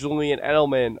Slater and Julian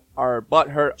Edelman are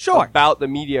butthurt Sure. about the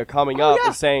media coming Oh, up yeah.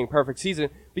 and saying perfect season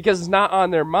because it's not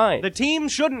on their mind. The team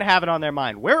shouldn't have it on their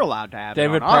mind. We're allowed to have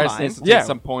David it on our Price mind. needs to take Yeah,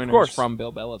 some of pointers course. from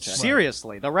Bill Belichick.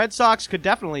 Seriously, the Red Sox could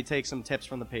definitely take some tips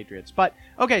from the Patriots. But,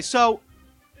 okay, so,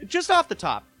 just off the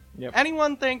top, Yep.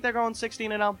 anyone think they're going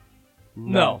 16-0?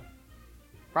 No.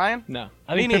 Brian? No.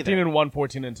 I think Me neither. 15-1,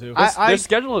 14-2. Their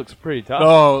schedule looks pretty tough.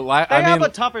 No, They I have mean,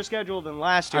 a tougher schedule than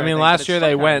last year. I mean, think, but last it's year still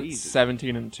they kinda went easy.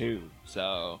 17-2.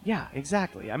 So Yeah,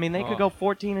 exactly. I mean, they could Oh. go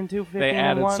 14-2, 15-1, They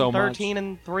added so much.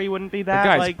 13-3 wouldn't be bad.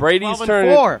 guys, like Brady's 12-4.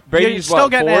 turning- Brady's You're still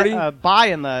what, getting 40? a bye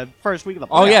in the first week of the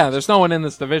playoffs. oh yeah, there's no one in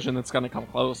this division that's going to come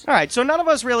close. All right, so none of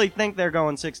us really think they're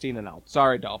going 16-0.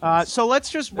 Sorry, Dolphins. So let's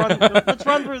just run. let's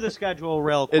run through the schedule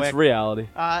real quick. It's reality.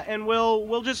 And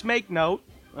we'll just make note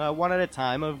one at a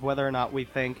time of whether or not we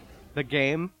think the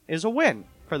game is a win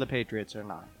for the Patriots or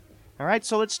not. All right,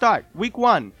 so let's start. Week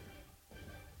 1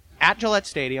 at Gillette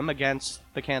Stadium against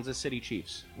the Kansas City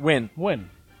Chiefs. Win.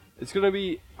 It's going to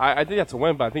be, I think that's a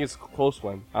win, but I think it's a close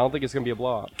win. I don't think it's going to be a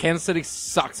blowout. Kansas City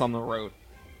sucks on the road.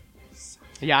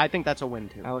 Yeah, I think that's a win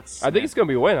too. Alex. I think it's going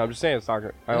to be a win. I'm just saying it's not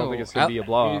gonna, I don't think it's going to be a Do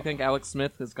blowout. you think Alex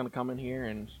Smith is going to come in here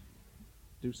and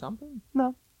do something?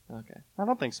 No, Okay. I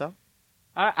don't think so.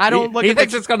 I don't look He at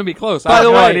thinks the, it's going to be close. By I have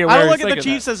the no way, idea where I don't he's look at the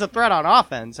thinking Chiefs that. as a threat on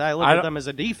offense. I look I at don't- them as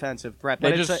a defensive threat.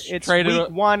 They But just it's traded week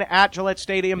a- 1 at Gillette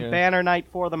Stadium, Yeah. banner night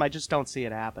for them. I just don't see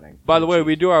it happening. By the way,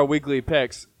 we do our weekly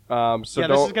picks. So yeah, this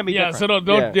don't. is gonna be Yeah, different. so don't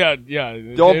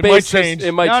it Don't might base this- change.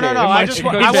 it might no, change. no. It I might just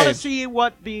change. I want to Change. see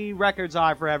what the records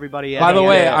are for everybody. By the Yeah,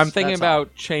 way, yes, I'm thinking that's all.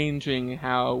 about changing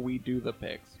how we do the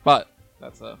picks, but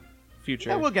that's a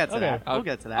future. Yeah, we'll get to that. I'll- We'll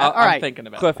get to that. I'll- All right. I'm thinking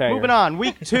about it. Cliffhanger. Moving on.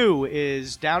 Week 2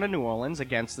 is down in New Orleans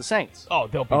against the Saints. Oh,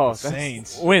 they'll beat Oh, the that's-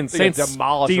 Saints. Win. They Saints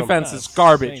demolish them. defense is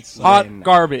garbage. Saints Hot win.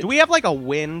 garbage. Do we have like a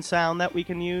win sound that we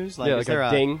can use? Like, Yeah, is like there a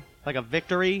ding. like a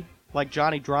victory, like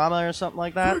Johnny Drama or something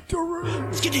like that?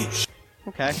 Skadoosh.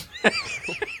 Okay.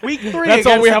 Week 3 That's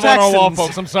all against we the have on our wall, Texans.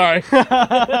 folks. I'm sorry.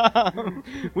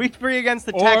 Week 3 against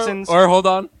the Texans. Or hold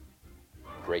on.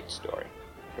 Great story.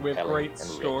 We have Compelling great and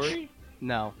story.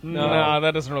 No. No,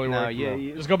 that doesn't really No, work. yeah,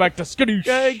 Just go back to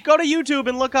skadoosh. Go to YouTube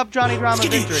and look up Johnny Drama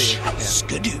victory.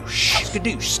 Skadoosh.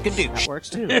 Skadoosh. Skadoosh. That works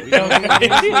too. We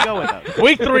go with it.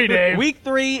 Week 3, Dave. Week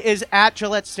 3 is at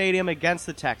Gillette Stadium against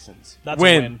the Texans. That's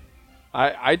Win. a win.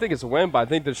 I think it's a win, but I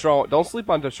think don't sleep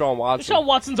on Deshaun Watson. Deshaun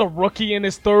Watson's a rookie in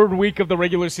his 3rd week of the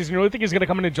regular season. You really think he's going to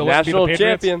come into Gillette and beat the National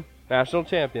Patriots? champion. National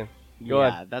champion. Go yeah,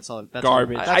 ahead. that's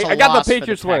Garbage. That's a I got the loss for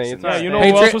Patriots winning. It's Texans. all right. Yeah, you know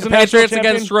who else was a national Patriots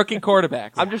champion? against rookie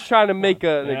quarterbacks. I'm just trying to make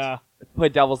Yeah. play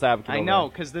devil's advocate. I over know, there.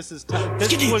 because this was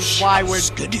why we're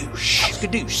Skadoosh.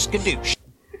 Skadoosh. Skadoosh.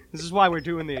 this is why we're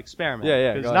doing the experiment. Yeah,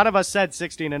 yeah, Because go none of us said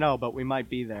 16-0, but we might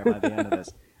be there by the end of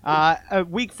this.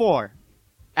 Week 4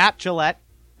 at Gillette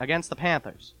against the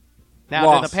Panthers. Now,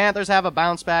 Loss. do the Panthers have a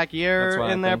bounce back That's year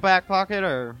what I in their think. back pocket,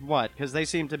 or what? Because they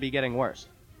seem to be getting worse.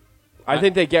 I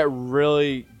think they get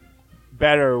really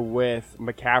better with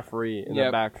McCaffrey in the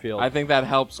Yep. backfield. I think that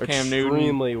helps Cam Newton.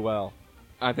 extremely well.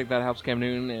 I think that helps Cam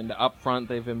Newton, and up front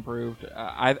they've improved.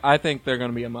 I think they're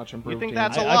going to be a much improved think team.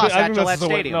 that's a I loss think at this Gillette is a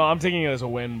win. Stadium? No, I'm taking it as a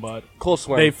win, but Close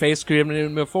win. They faced Cam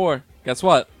Newton before. Guess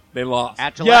what? They lost.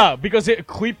 At Gillette. yeah, because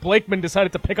Clete Blakeman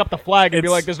decided to pick up the flag and be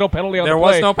It's- like, "There's no penalty on There the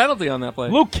was play." no penalty on that play.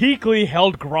 Luke Kuechly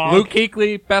held Gronk. Luke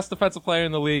Kuechly, best defensive player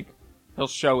in the league. He'll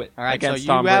show it All right, so against you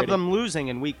Tom have Brady. them losing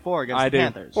in Week 4 against I the do.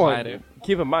 Panthers. Well, I do.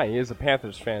 keep in mind, he is a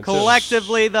Panthers fan. too.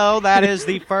 Collectively, though, that is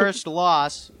the first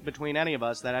loss between any of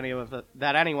us that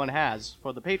anyone has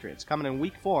for the Patriots, coming in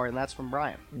Week 4, and that's from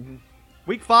Brian. Mm-hmm.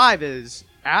 Week 5 is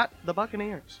at the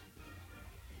Buccaneers.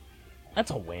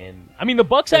 That's a win. I mean, the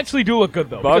Bucks actually do look good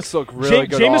though. Bucks because look really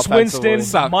good Jameis offensively. Winston,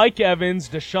 Suck. Mike Evans,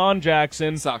 Deshaun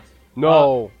Jackson. Sucks.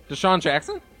 No, Deshaun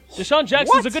Jackson? Deshaun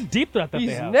Jackson's What? a good deep threat that he's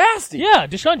they have. nasty. Yeah,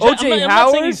 Deshaun O.J. Jackson. I'm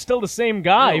not saying Howard? he's still the same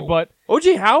guy, No. but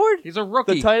O.J. Howard, He's a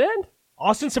rookie. the tight end.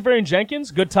 Austin Severian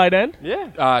Jenkins, good tight end. Yeah,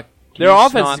 Their Their he's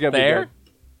offense not is gonna be there. good. It's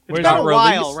Where's been that a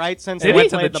while, released? right, since They they went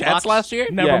to the played the Jets Bucks. last year.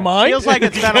 Never Yeah. mind. Feels like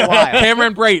it's been a while.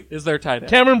 Cameron Brate is their tight end.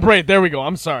 Cameron Brate. There we go.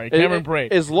 I'm sorry, Cameron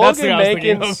Brate. Is That's the Logan guy I was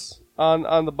thinking Mankins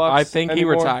on the Bucks? I think he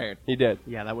anymore? retired. He did.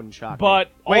 Yeah, that wouldn't shock me.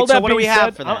 But Wait, all so that what do we being have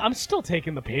said, for that? I'm still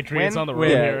taking the Patriots Win? on the road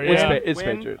Yeah, here. it's Yeah. It's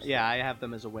Win? Patriots. Yeah, I have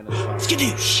them as a win as well.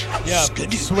 Skadoosh. Yeah,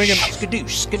 Skadoosh. swinging.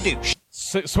 Skadoosh.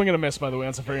 Skadoosh. Swing and a miss, by the way,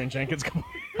 on Severian Jenkins. All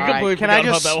right, Completely can I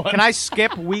forgot just about that one. can I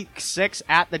skip Week 6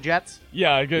 at the Jets?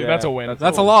 Yeah, good. Yeah, That's a win.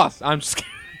 That's a loss. I'm just kidding.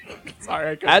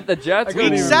 Sorry. I couldn't. At the Jets,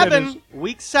 couldn't Week even 7,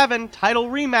 Week 7 title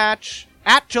rematch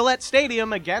at Gillette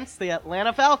Stadium against the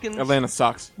Atlanta Falcons. Atlanta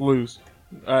sucks. Lose.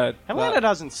 Atlanta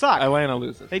doesn't suck. Atlanta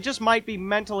loses. They just might be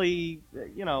mentally,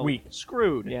 Weak.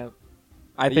 screwed. Yeah.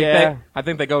 I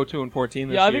think they go 2-14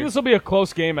 this Yeah, I year. think this will be a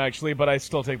close game, actually, but I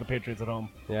still take the Patriots at home.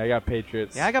 Yeah, I got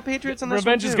Patriots. Yeah, I got Patriots in this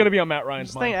Revenge one, is too. going to be on Matt Ryan's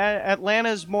Just think, mind.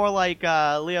 Atlanta's more like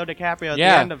Leo DiCaprio at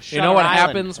Yeah. the end of You Shutter know what Island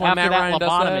happens when after Matt that Ryan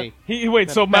does lobotomy.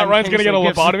 Wait, so Ben Matt Ryan's going to get a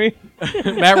Kingsley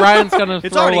lobotomy? Matt Ryan's going to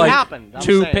It's throw already like happened, I'm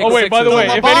 2 saying. pick Oh, wait, by the The way,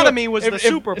 if lobotomy anyone, was if, the if-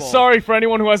 Super Bowl. Sorry for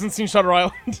anyone who hasn't seen Shutter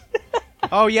Island.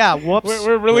 Oh, yeah, whoops.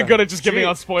 We're really good at just giving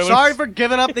out spoilers. Sorry for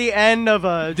giving up the end of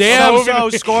a Damn. so-so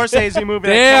Scorsese movie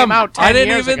that Damn, came out 10 I didn't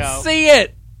years even ago. see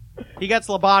it. He gets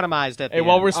lobotomized at the Hey,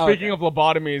 while end. we're speaking of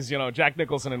lobotomies, Jack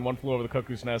Nicholson in One Flew Over the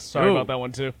Cuckoo's Nest. Sorry Ooh. about that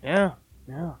one too. Yeah.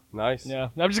 Nice. Yeah,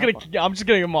 I'm just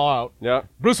getting them all out. Yeah.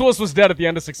 Bruce Willis was dead at the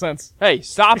end of Sixth Sense. Hey,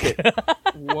 stop it.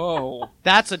 Whoa.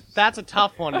 That's a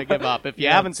tough one to give up if you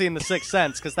haven't seen The Sixth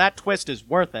Sense, because that twist is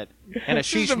worth it. And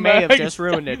Ashish may have just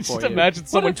ruined it for Just you. imagine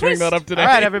someone turning that up today. All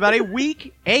right, everybody.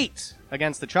 Week 8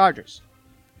 against the Chargers.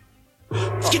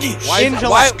 Skadoosh. In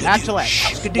Gillette. At Gillette.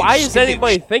 Skadoosh. Why is Skadoosh.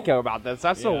 anybody thinking about this?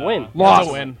 That's a win. That's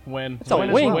a win. a Win is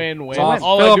win. Win. Loss.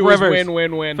 All I Phillip do Rivers. is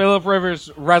win. Phillip Rivers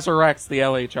resurrects the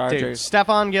LA Dude, Chargers.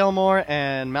 Stephon Gilmore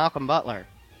and Malcolm Butler.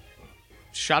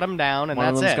 shut them down, and One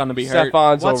of that's them's it. going to be hurt.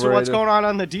 Stefan's What's overrated. going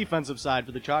on the defensive side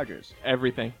for the Chargers?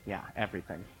 Everything. Yeah,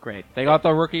 everything. Great. They got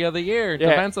the rookie of the year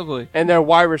defensively. And their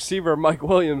wide receiver, Mike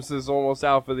Williams, is almost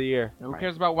out for the year. Who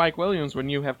cares about Mike Williams when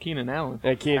you have Keenan Allen?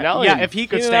 And Keenan Allen. Yeah, if he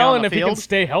could Keenan stay on Allen, the if he field. can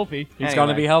stay healthy. He's going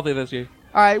to be healthy this year.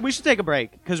 All right, we should take a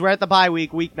break because we're at the bye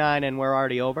week, week 9, and we're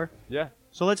already over. Yeah.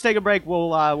 So let's take a break.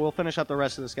 We'll finish up the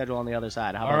rest of the schedule on the other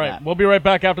side. How about All right, that? we'll be right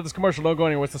back after this commercial. Don't go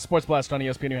anywhere. It's the Sports Blast on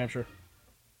ESPN New Hampshire.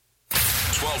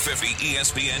 1250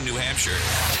 ESPN New Hampshire,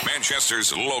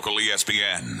 Manchester's local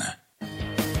ESPN.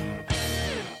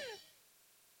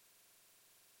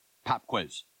 Pop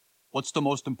quiz. What's the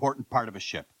most important part of a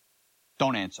ship?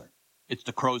 Don't answer. It's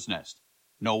the crow's nest.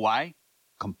 Know why?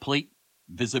 Complete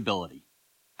visibility.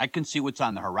 I can see what's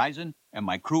on the horizon and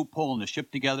my crew pulling the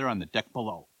ship together on the deck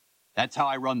below. That's how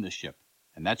I run this ship,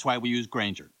 and that's why we use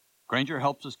Grainger. Grainger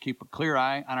helps us keep a clear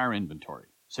eye on our inventory,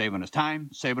 saving us time,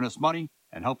 saving us money,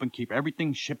 and helping keep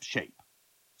everything ship shape.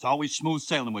 It's always smooth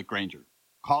sailing with Grainger.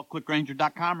 Call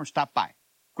clickgrainger.com or stop by.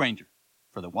 Grainger,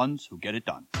 for the ones who get it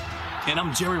done. And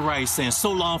I'm Jerry Rice saying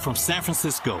so long from San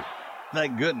Francisco.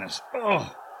 Thank goodness.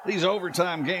 Oh, these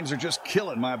overtime games are just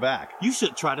killing my back. You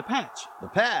should try the patch. The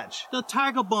patch? The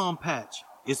Tiger Balm patch.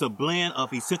 It's a blend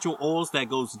of essential oils that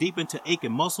goes deep into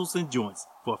aching muscles and joints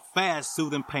for fast,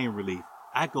 soothing pain relief.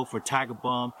 I go for Tiger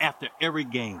Balm after every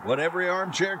game. What every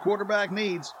armchair quarterback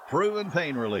needs. Proven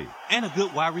pain relief. And a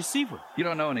good wide receiver. You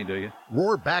don't know any, do you?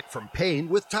 Roar back from pain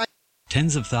with Tiger.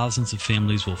 Tens of thousands of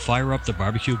families will fire up their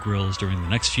barbecue grills during the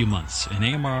next few months, and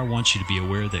AMR wants you to be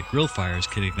aware that grill fires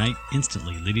can ignite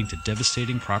instantly, leading to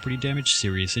devastating property damage,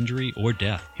 serious injury, or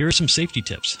death. Here are some safety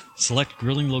tips. Select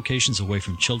grilling locations away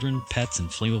from children, pets, and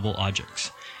flammable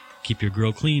objects. Keep your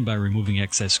grill clean by removing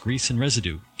excess grease and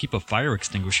residue. Keep a fire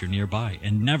extinguisher nearby,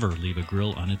 and never leave a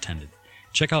grill unattended.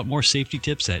 Check out more safety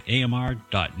tips at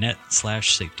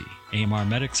amr.net/safety. AMR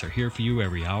medics are here for you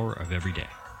every hour of every day.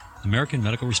 American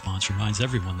Medical Response reminds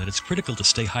everyone that it's critical to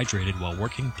stay hydrated while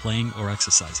working, playing, or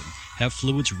exercising. Have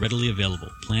fluids readily available.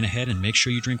 Plan ahead and make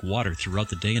sure you drink water throughout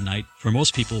the day and night. For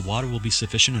most people, water will be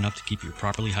sufficient enough to keep you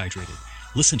properly hydrated.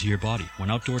 Listen to your body.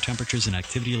 When outdoor temperatures and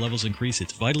activity levels increase,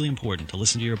 it's vitally important to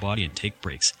listen to your body and take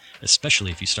breaks, especially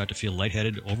if you start to feel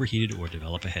lightheaded, overheated, or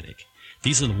develop a headache.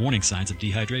 These are the warning signs of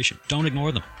dehydration. Don't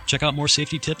ignore them. Check out more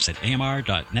safety tips at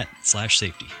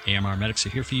amr.net/safety. AMR medics are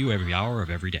here for you every hour of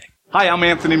every day. Hi, I'm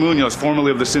Anthony Munoz,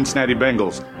 formerly of the Cincinnati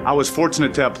Bengals. I was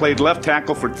fortunate to have played left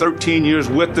tackle for 13 years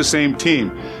with the same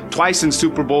team, twice in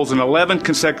Super Bowls and 11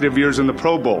 consecutive years in the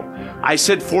Pro Bowl. I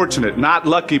said fortunate, not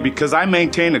lucky, because I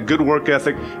maintain a good work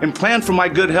ethic and plan for my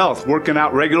good health, working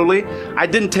out regularly. I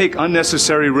didn't take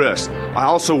unnecessary risks. I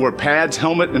also wore pads,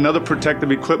 helmet, and other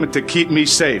protective equipment to keep me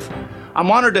safe. I'm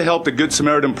honored to help the Good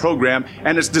Samaritan program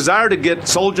and its desire to get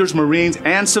soldiers, Marines,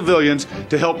 and civilians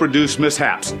to help reduce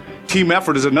mishaps. Team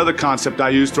effort is another concept I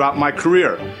use throughout my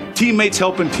career. Teammates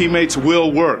helping teammates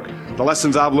will work. The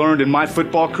lessons I've learned in my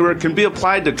football career can be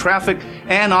applied to traffic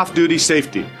and off-duty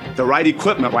safety. The right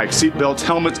equipment like seatbelts,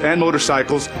 helmets, and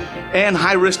motorcycles, and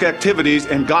high-risk activities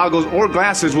and goggles or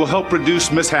glasses will help reduce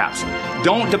mishaps.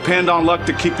 Don't depend on luck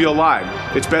to keep you alive.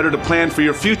 It's better to plan for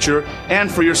your future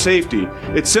and for your safety.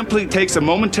 It simply takes a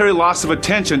momentary loss of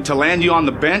attention to land you on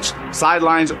the bench,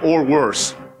 sidelines, or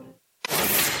worse.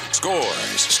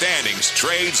 Scores, standings,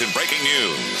 trades, and breaking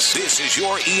news. This is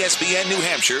your ESPN New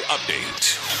Hampshire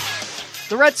update.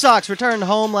 The Red Sox returned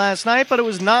home last night, but it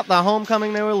was not the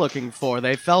homecoming they were looking for.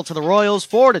 They fell to the Royals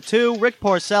 4-2. Rick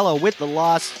Porcello with the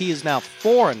loss. He is now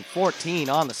 4-14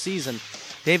 on the season.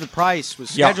 David Price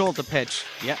was scheduled to pitch.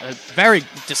 Yeah, very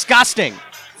disgusting.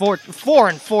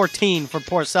 4-14 for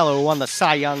Porcello, who won the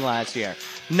Cy Young last year.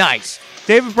 Nice.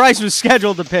 David Price was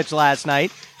scheduled to pitch last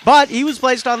night, but he was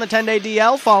placed on the 10-day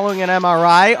DL following an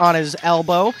MRI on his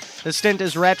elbow. The stint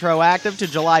is retroactive to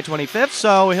July 25th,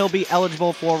 so he'll be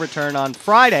eligible for return on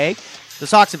Friday. The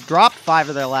Sox have dropped 5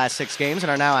 of their last 6 games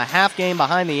and are now a half game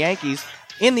behind the Yankees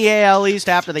in the AL East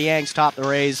after the Yanks topped the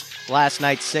Rays last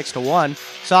night 6-1.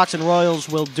 Sox and Royals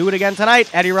will do it again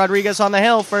tonight. Eddie Rodriguez on the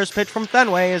hill. First pitch from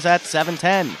Fenway is at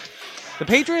 7:10. The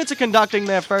Patriots are conducting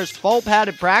their first full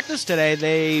padded practice today.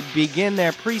 They begin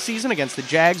their preseason against the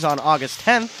Jags on August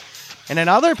 10th. And in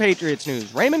other Patriots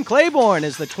news, Raymond Claiborne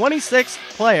is the 26th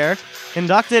player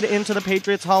inducted into the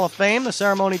Patriots Hall of Fame. The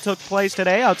ceremony took place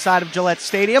today outside of Gillette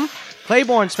Stadium.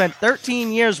 Claiborne spent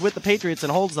 13 years with the Patriots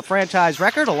and holds the franchise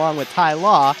record along with Ty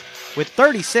Law with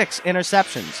 36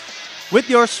 interceptions. With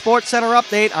your Sports Center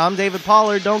update, I'm David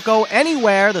Pollard. Don't go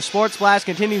anywhere. The Sports Blast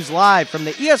continues live from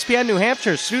the ESPN New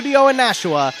Hampshire studio in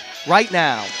Nashua right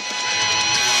now.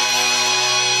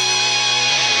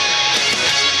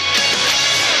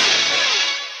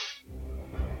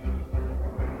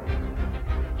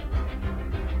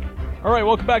 All right,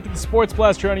 welcome back to the Sports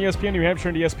Blast here on ESPN New Hampshire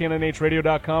and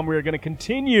ESPNNHradio.com. We are going to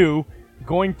continue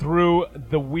going through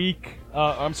the week.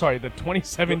 The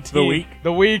 2017.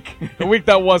 The week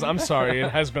that was. I'm sorry, it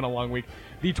has been a long week.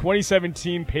 The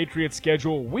 2017 Patriots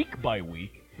schedule week by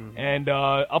week. Mm-hmm. And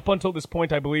up until this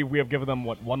point, I believe we have given them,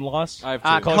 one loss? I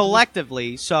have 2.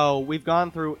 Collectively, so we've gone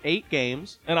through 8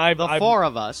 games. And I've 4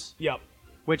 of us. Yep.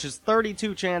 Which is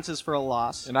 32 chances for a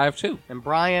loss. And I have 2. And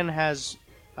Brian has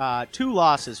 2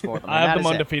 losses for them. I have them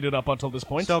undefeated up until this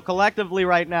point. So collectively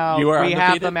right now, we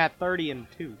have them at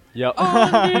 30-2. Yep.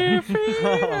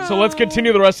 So let's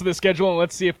continue the rest of the schedule and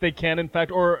let's see if they can, in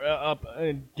fact, or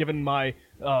given my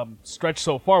stretch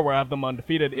so far where I have them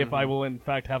undefeated, if I will, in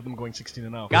fact, have them going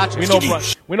 16-0. Gotcha.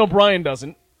 We know Brian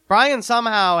doesn't. Brian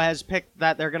somehow has picked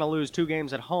that they're going to lose 2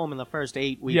 games at home in the first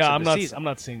 8 weeks of the season. I'm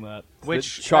not seeing that.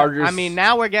 Which, Chargers.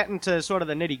 now we're getting to sort of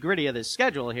the nitty-gritty of this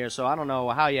schedule here, so I don't know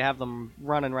how you have them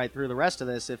running right through the rest of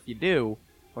this if you do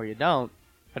or you don't.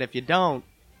 But if you don't,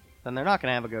 then they're not going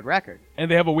to have a good record. And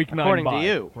they have a week 9 according bye, to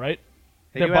you. right?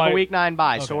 They do have a week 9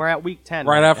 bye, so we're at week 10.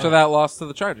 Right after that loss to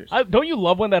the Chargers. Don't you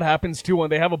love when that happens, too, when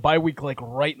they have a bye week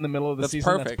right in the middle of the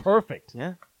season? Perfect. That's perfect.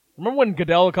 Yeah. Remember when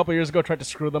Goodell a couple years ago tried to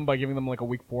screw them by giving them a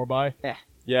week 4 bye?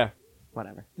 Yeah.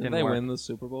 Whatever. Didn't they win the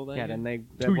Super Bowl that year? Didn't they?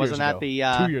 2 years ago. 2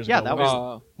 years ago. That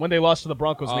was when they lost to the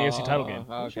Broncos in the AFC title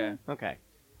game. Okay.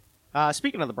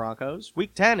 Speaking of the Broncos,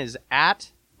 week 10 is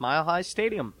at Mile High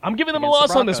Stadium. I'm giving them a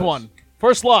loss on this one.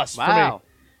 First loss for me.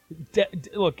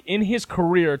 Look, in his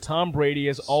career, Tom Brady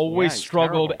has always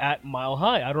struggled at Mile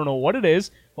High. I don't know what it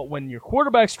is, but when your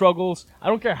quarterback struggles, I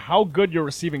don't care how good your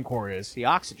receiving core is. The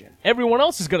oxygen. Everyone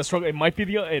else is going to struggle. It might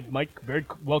very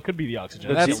well could be the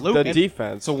oxygen. The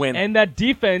defense. It's a win. And that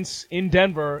defense in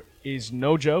Denver is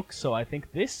no joke, so I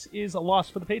think this is a loss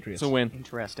for the Patriots. It's a win.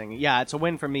 Interesting. Yeah, it's a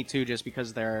win for me, too, just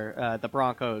because they're the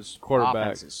Broncos' quarterback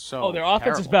offense is so their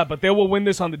offense is bad, but they will win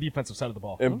this on the defensive side of the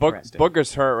ball. And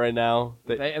Booker's hurt right now.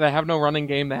 They have no running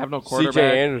game. They have no quarterback.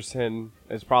 C.J. Anderson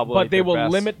is probably but they will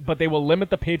best. limit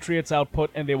the Patriots' output,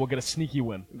 and they will get a sneaky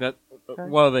win.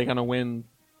 Well, are they going to win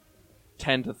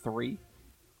 10-3?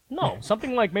 No,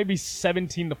 something like maybe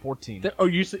 17-14.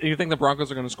 You think the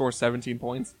Broncos are going to score 17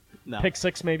 points? No. Pick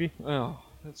 6, maybe. Oh,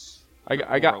 that's. I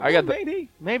got the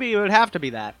maybe it would have to be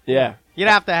that. Yeah, you'd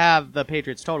have to have the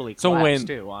Patriots totally collapse win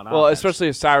too. On well, offense. especially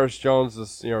if Cyrus Jones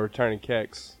is returning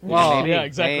kicks. Well, maybe,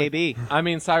 exactly. Maybe. I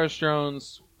mean, Cyrus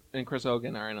Jones and Chris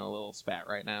Hogan are in a little spat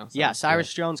right now. So yeah,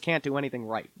 Cyrus Jones can't do anything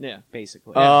right. Yeah,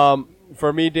 basically.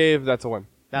 For me, Dave, that's a win.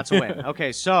 That's a win.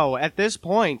 Okay, so at this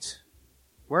point,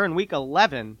 we're in week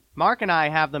 11. Mark and I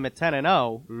have them at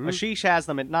 10-0. Ashish has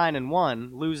them at 9-1,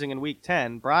 losing in week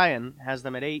 10. Brian has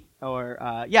them at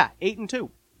 8-2.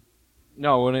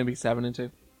 No, wouldn't it be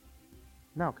 7-2?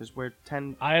 No, because we're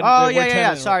 10.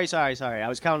 Yeah. Sorry. I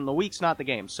was counting the weeks, not the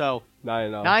games. So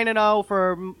 9-0. 9-0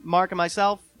 for Mark and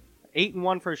myself,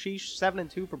 8-1 for Ashish,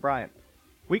 7-2 for Brian.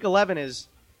 Week 11 is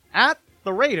at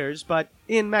the Raiders, but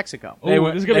in Mexico. This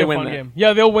is going to be a fun game.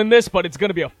 Yeah, they'll win this, but it's going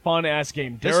to be a fun-ass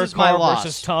game. Derek Carr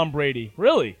versus Tom Brady.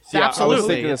 Really? Yeah,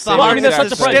 absolutely. That's not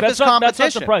surprising. That's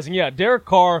not surprising. Yeah, Derek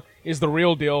Carr is the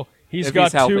real deal. He's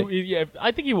got two. Yeah,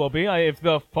 I think he will be. If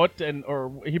the foot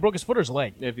or he broke his foot or his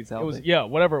leg. If he's healthy.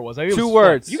 Whatever it was. I think Two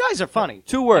words. You guys are funny.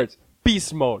 2 words.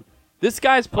 Beast mode. This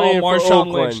guy's playing for Marshawn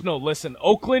Oakland. Lynch. No, listen.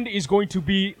 Oakland is going to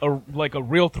be a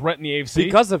real threat in the AFC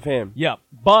because of him. Yeah,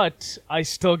 but I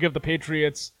still give the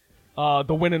Patriots the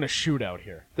win in a shootout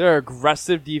here. They're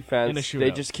aggressive defense. In a shootout.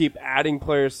 They just keep adding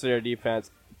players to their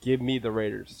defense. Give me the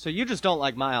Raiders. So you just don't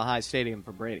like Mile High Stadium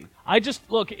for Brady? I just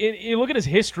look at his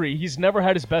history. He's never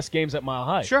had his best games at Mile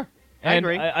High. Sure, I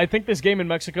agree. I think this game in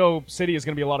Mexico City is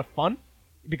going to be a lot of fun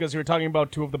because you're talking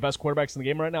about 2 of the best quarterbacks in the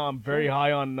game right now. I'm very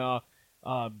high on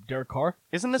Derek Carr.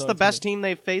 Isn't this the best team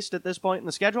they've faced at this point in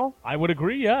the schedule? I would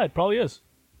agree. Yeah, it probably is.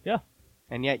 Yeah.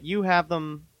 And yet you have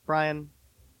them, Brian,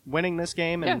 winning this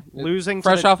game and losing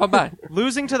fresh off a bye.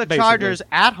 Losing to the Chargers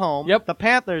at home. Yep. The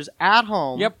Panthers at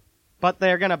home. Yep. But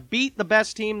they're going to beat the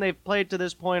best team they've played to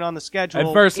this point on the schedule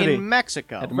Adversity. in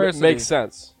Mexico. Adversity. Makes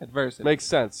sense. Adversity. Makes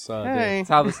sense. Hey. That's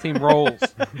how this team rolls.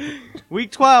 Week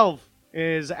 12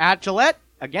 is at Gillette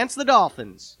against the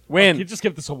Dolphins. Win. You just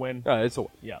give this a win. It's a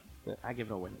win. Yeah. I give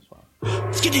it a win as well.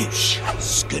 Skadoosh.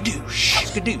 Skadoosh.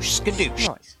 Skadoosh.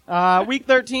 Skadoosh. Nice. Week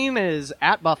 13 is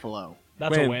at Buffalo.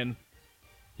 That's a win.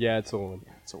 Yeah, it's a win.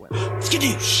 It's a win.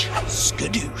 Skadoosh.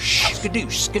 Skadoosh.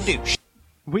 Skadoosh. Skadoosh.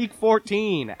 Week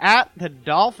 14 at the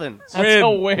Dolphins. That's a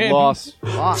win. Loss.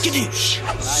 Skadoosh.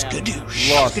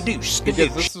 Skadoosh. Loss. Skadoosh.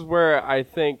 Because this is where I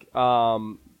think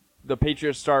the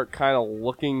Patriots start kind of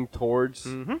looking towards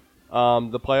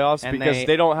the playoffs And because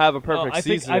they don't have a perfect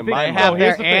season in They Miami. have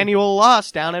their annual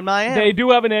loss down in Miami. They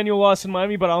do have an annual loss in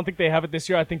Miami, but I don't think they have it this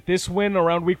year. I think this win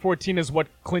around Week 14 is what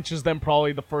clinches them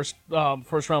probably the first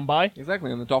round bye.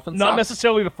 Exactly, and the Dolphins not suck.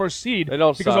 necessarily the first seed They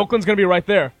don't because suck. Oakland's going to be right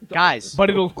there, guys. But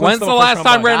it'll. When's the last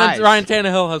time Guys. Ryan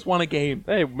Tannehill has won a game?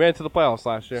 They went to the playoffs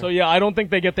last year. So yeah, I don't think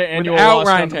they get their annual Without loss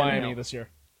Ryan down to Miami Tannehill. this year.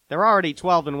 They're already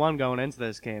 12-1 going into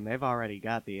this game. They've already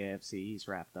got the AFC East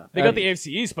wrapped up. They got the AFC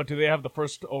East, but do they have the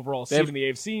first overall seed in the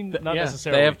AFC? Not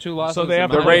necessarily. They have 2 losses. So they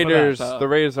have the to wait for that. Raiders. The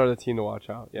Raiders are the team to watch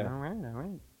out. Yeah. All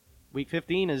right. Week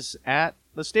 15 is at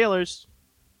the Steelers.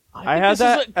 I had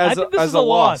that I think this is a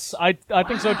loss. I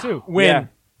think so too. Win. Yeah.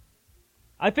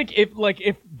 I think if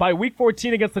by Week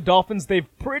 14 against the Dolphins, they've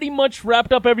pretty much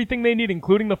wrapped up everything they need,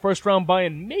 including the first round bye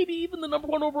and maybe even the number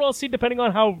 1 overall seed, depending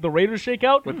on how the Raiders shake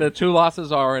out. With the 2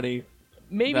 losses already.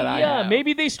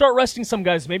 Maybe they start resting some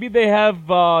guys. Maybe they have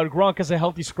Gronk as a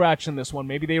healthy scratch in this one.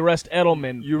 Maybe they rest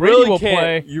Edelman. You Brady really will can't.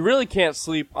 play. You really can't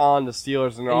sleep on the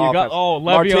Steelers and their And you got- offense.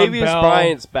 Le'Veon Martavius Bell.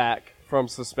 Bryant's back from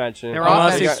suspension. Their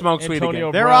Unless offense- he smokes weed Antonio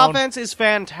again. Their Brown. offense is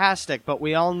fantastic, but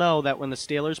we all know that when the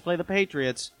Steelers play the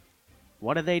Patriots,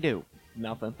 what do?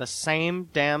 Nothing. The same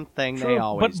damn thing True, they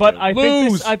always but do.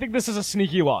 I think this is a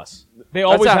sneaky loss. They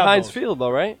always That's at have Heinz those. Field,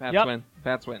 though, right? Pats Yep. win.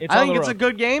 Pats win. It's I on think the it's a road.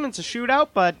 good game. It's a shootout,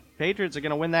 but Patriots are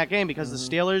going to win that game because the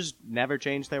Steelers never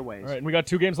change their ways. All right, and we got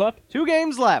 2 games left. 2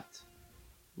 games left.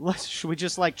 Should we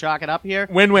just chalk it up here?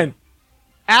 Win-win.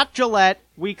 At Gillette,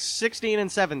 weeks 16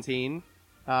 and 17,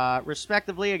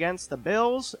 respectively against the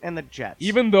Bills and the Jets.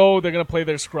 Even though they're going to play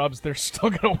their scrubs, they're still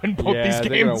going to win both Yeah, these they're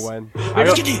games. gonna win.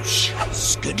 Skadoosh.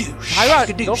 Skadoosh.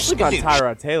 Tyrod, don't sleep on Skadoosh.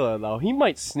 Tyrod Taylor though. He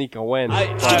might sneak a win. I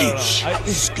don't know.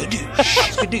 Skadoosh.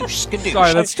 Skadoosh. Skadoosh.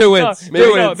 Sorry, that's 2 wins. No,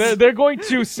 2 no, wins. they're going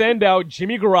to send out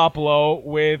Jimmy Garoppolo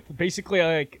with basically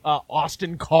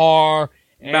Austin Carr.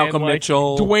 And Malcolm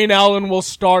Mitchell. Dwayne Allen will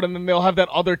start, and then they'll have that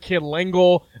other kid,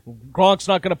 Lengel. Gronk's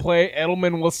not going to play.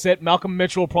 Edelman will sit. Malcolm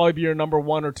Mitchell will probably be your number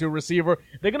 1 or 2 receiver.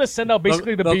 They're going to send out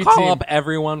basically the They'll B call team. up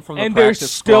everyone from the And they're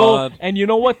practice still, squad. and you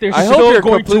know what? They're I hope still you're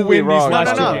going to completely win wrong. these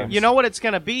last No. 2 games. You know what it's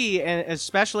going to be, and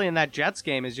especially in that Jets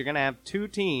game, is you're going to have 2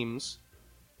 teams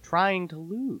trying to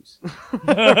lose.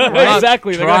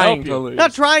 Exactly. They're going to Trying help to you. lose.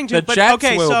 Not trying to, The but Jets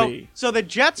okay, will be. so the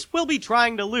Jets will be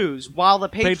trying to lose while the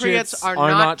Patriots are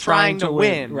not trying to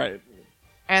win. Right.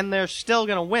 And they're still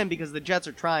going to win because the Jets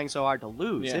are trying so hard to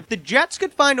lose. Yeah. If the Jets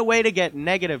could find a way to get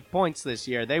negative points this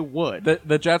year, they would.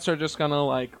 The Jets are just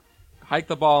gonna hike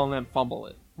the ball and then fumble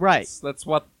it. Right. That's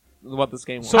what this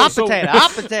game was. Hot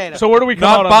potato. So where do we come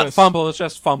Not out on butt this? fumble, it's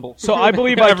just fumble. So I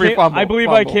believe Every fumble.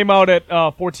 I came out at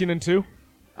 14-2.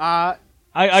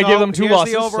 I gave them 2 here's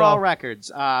losses. the overall so.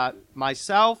 records.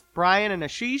 Myself, Brian, and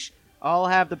Ashish all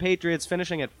have the Patriots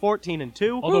finishing at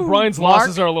 14-2. Although Brian's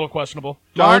losses are a little questionable.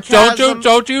 Mark has them-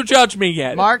 Don't you judge me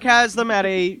yet. Mark has them at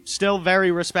a still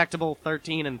very respectable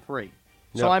 13-3.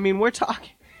 So Yep. I mean, we're talking.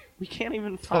 We can't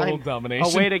even Total find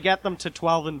domination. a way to get them to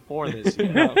 12-4 this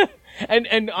year.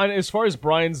 And as far as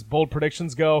Brian's bold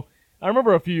predictions go, I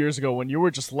remember a few years ago when you were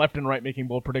just left and right making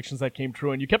bold predictions that came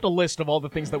true, and you kept a list of all the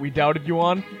things that we doubted you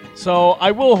on. So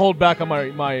I will hold back on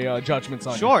my judgments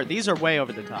on you. Sure, these are way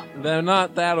over the top. They're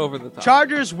not that over the top.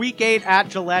 Chargers Week 8 at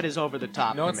Gillette is over the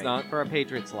top. No, for it's me, not. for a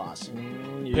Patriots loss.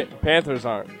 Panthers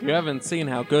aren't. You haven't seen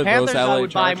how good Panthers those LA I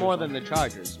would buy Chargers more are. than the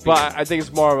Chargers. But I think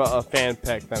it's more of a fan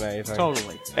pick than anything.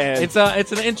 Totally. And It's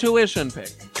an intuition pick.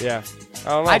 yeah, I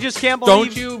don't know. I just can't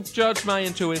believe Don't you judge my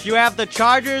intuition. You have the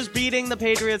Chargers beating the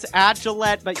Patriots at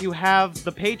Gillette, but you have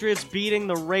the Patriots beating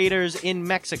the Raiders in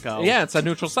Mexico. Yeah, it's a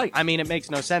neutral site. I mean, it makes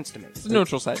no sense to me. It's a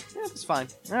neutral site. Yeah, it's fine.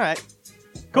 All right.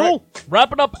 Cool. All right,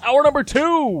 wrapping up hour number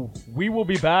 2. We will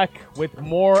be back with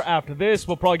more after this.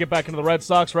 We'll probably get back into the Red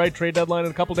Sox, right? Trade deadline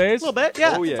in a couple days. A little bit,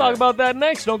 yeah. Oh, yeah. We'll talk about that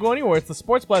next. Don't go anywhere. It's the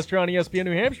Sports Blast here on ESPN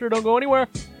New Hampshire. Don't go anywhere.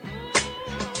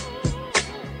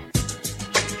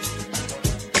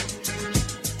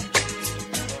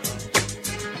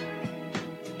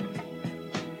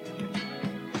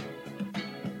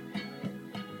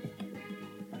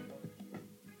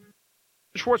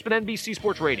 Schwartzman, NBC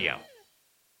Sports Radio.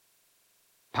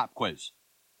 Pop quiz.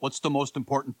 What's the most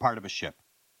important part of a ship?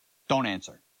 Don't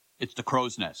answer. It's the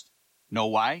crow's nest. Know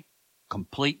why?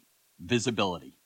 Complete visibility.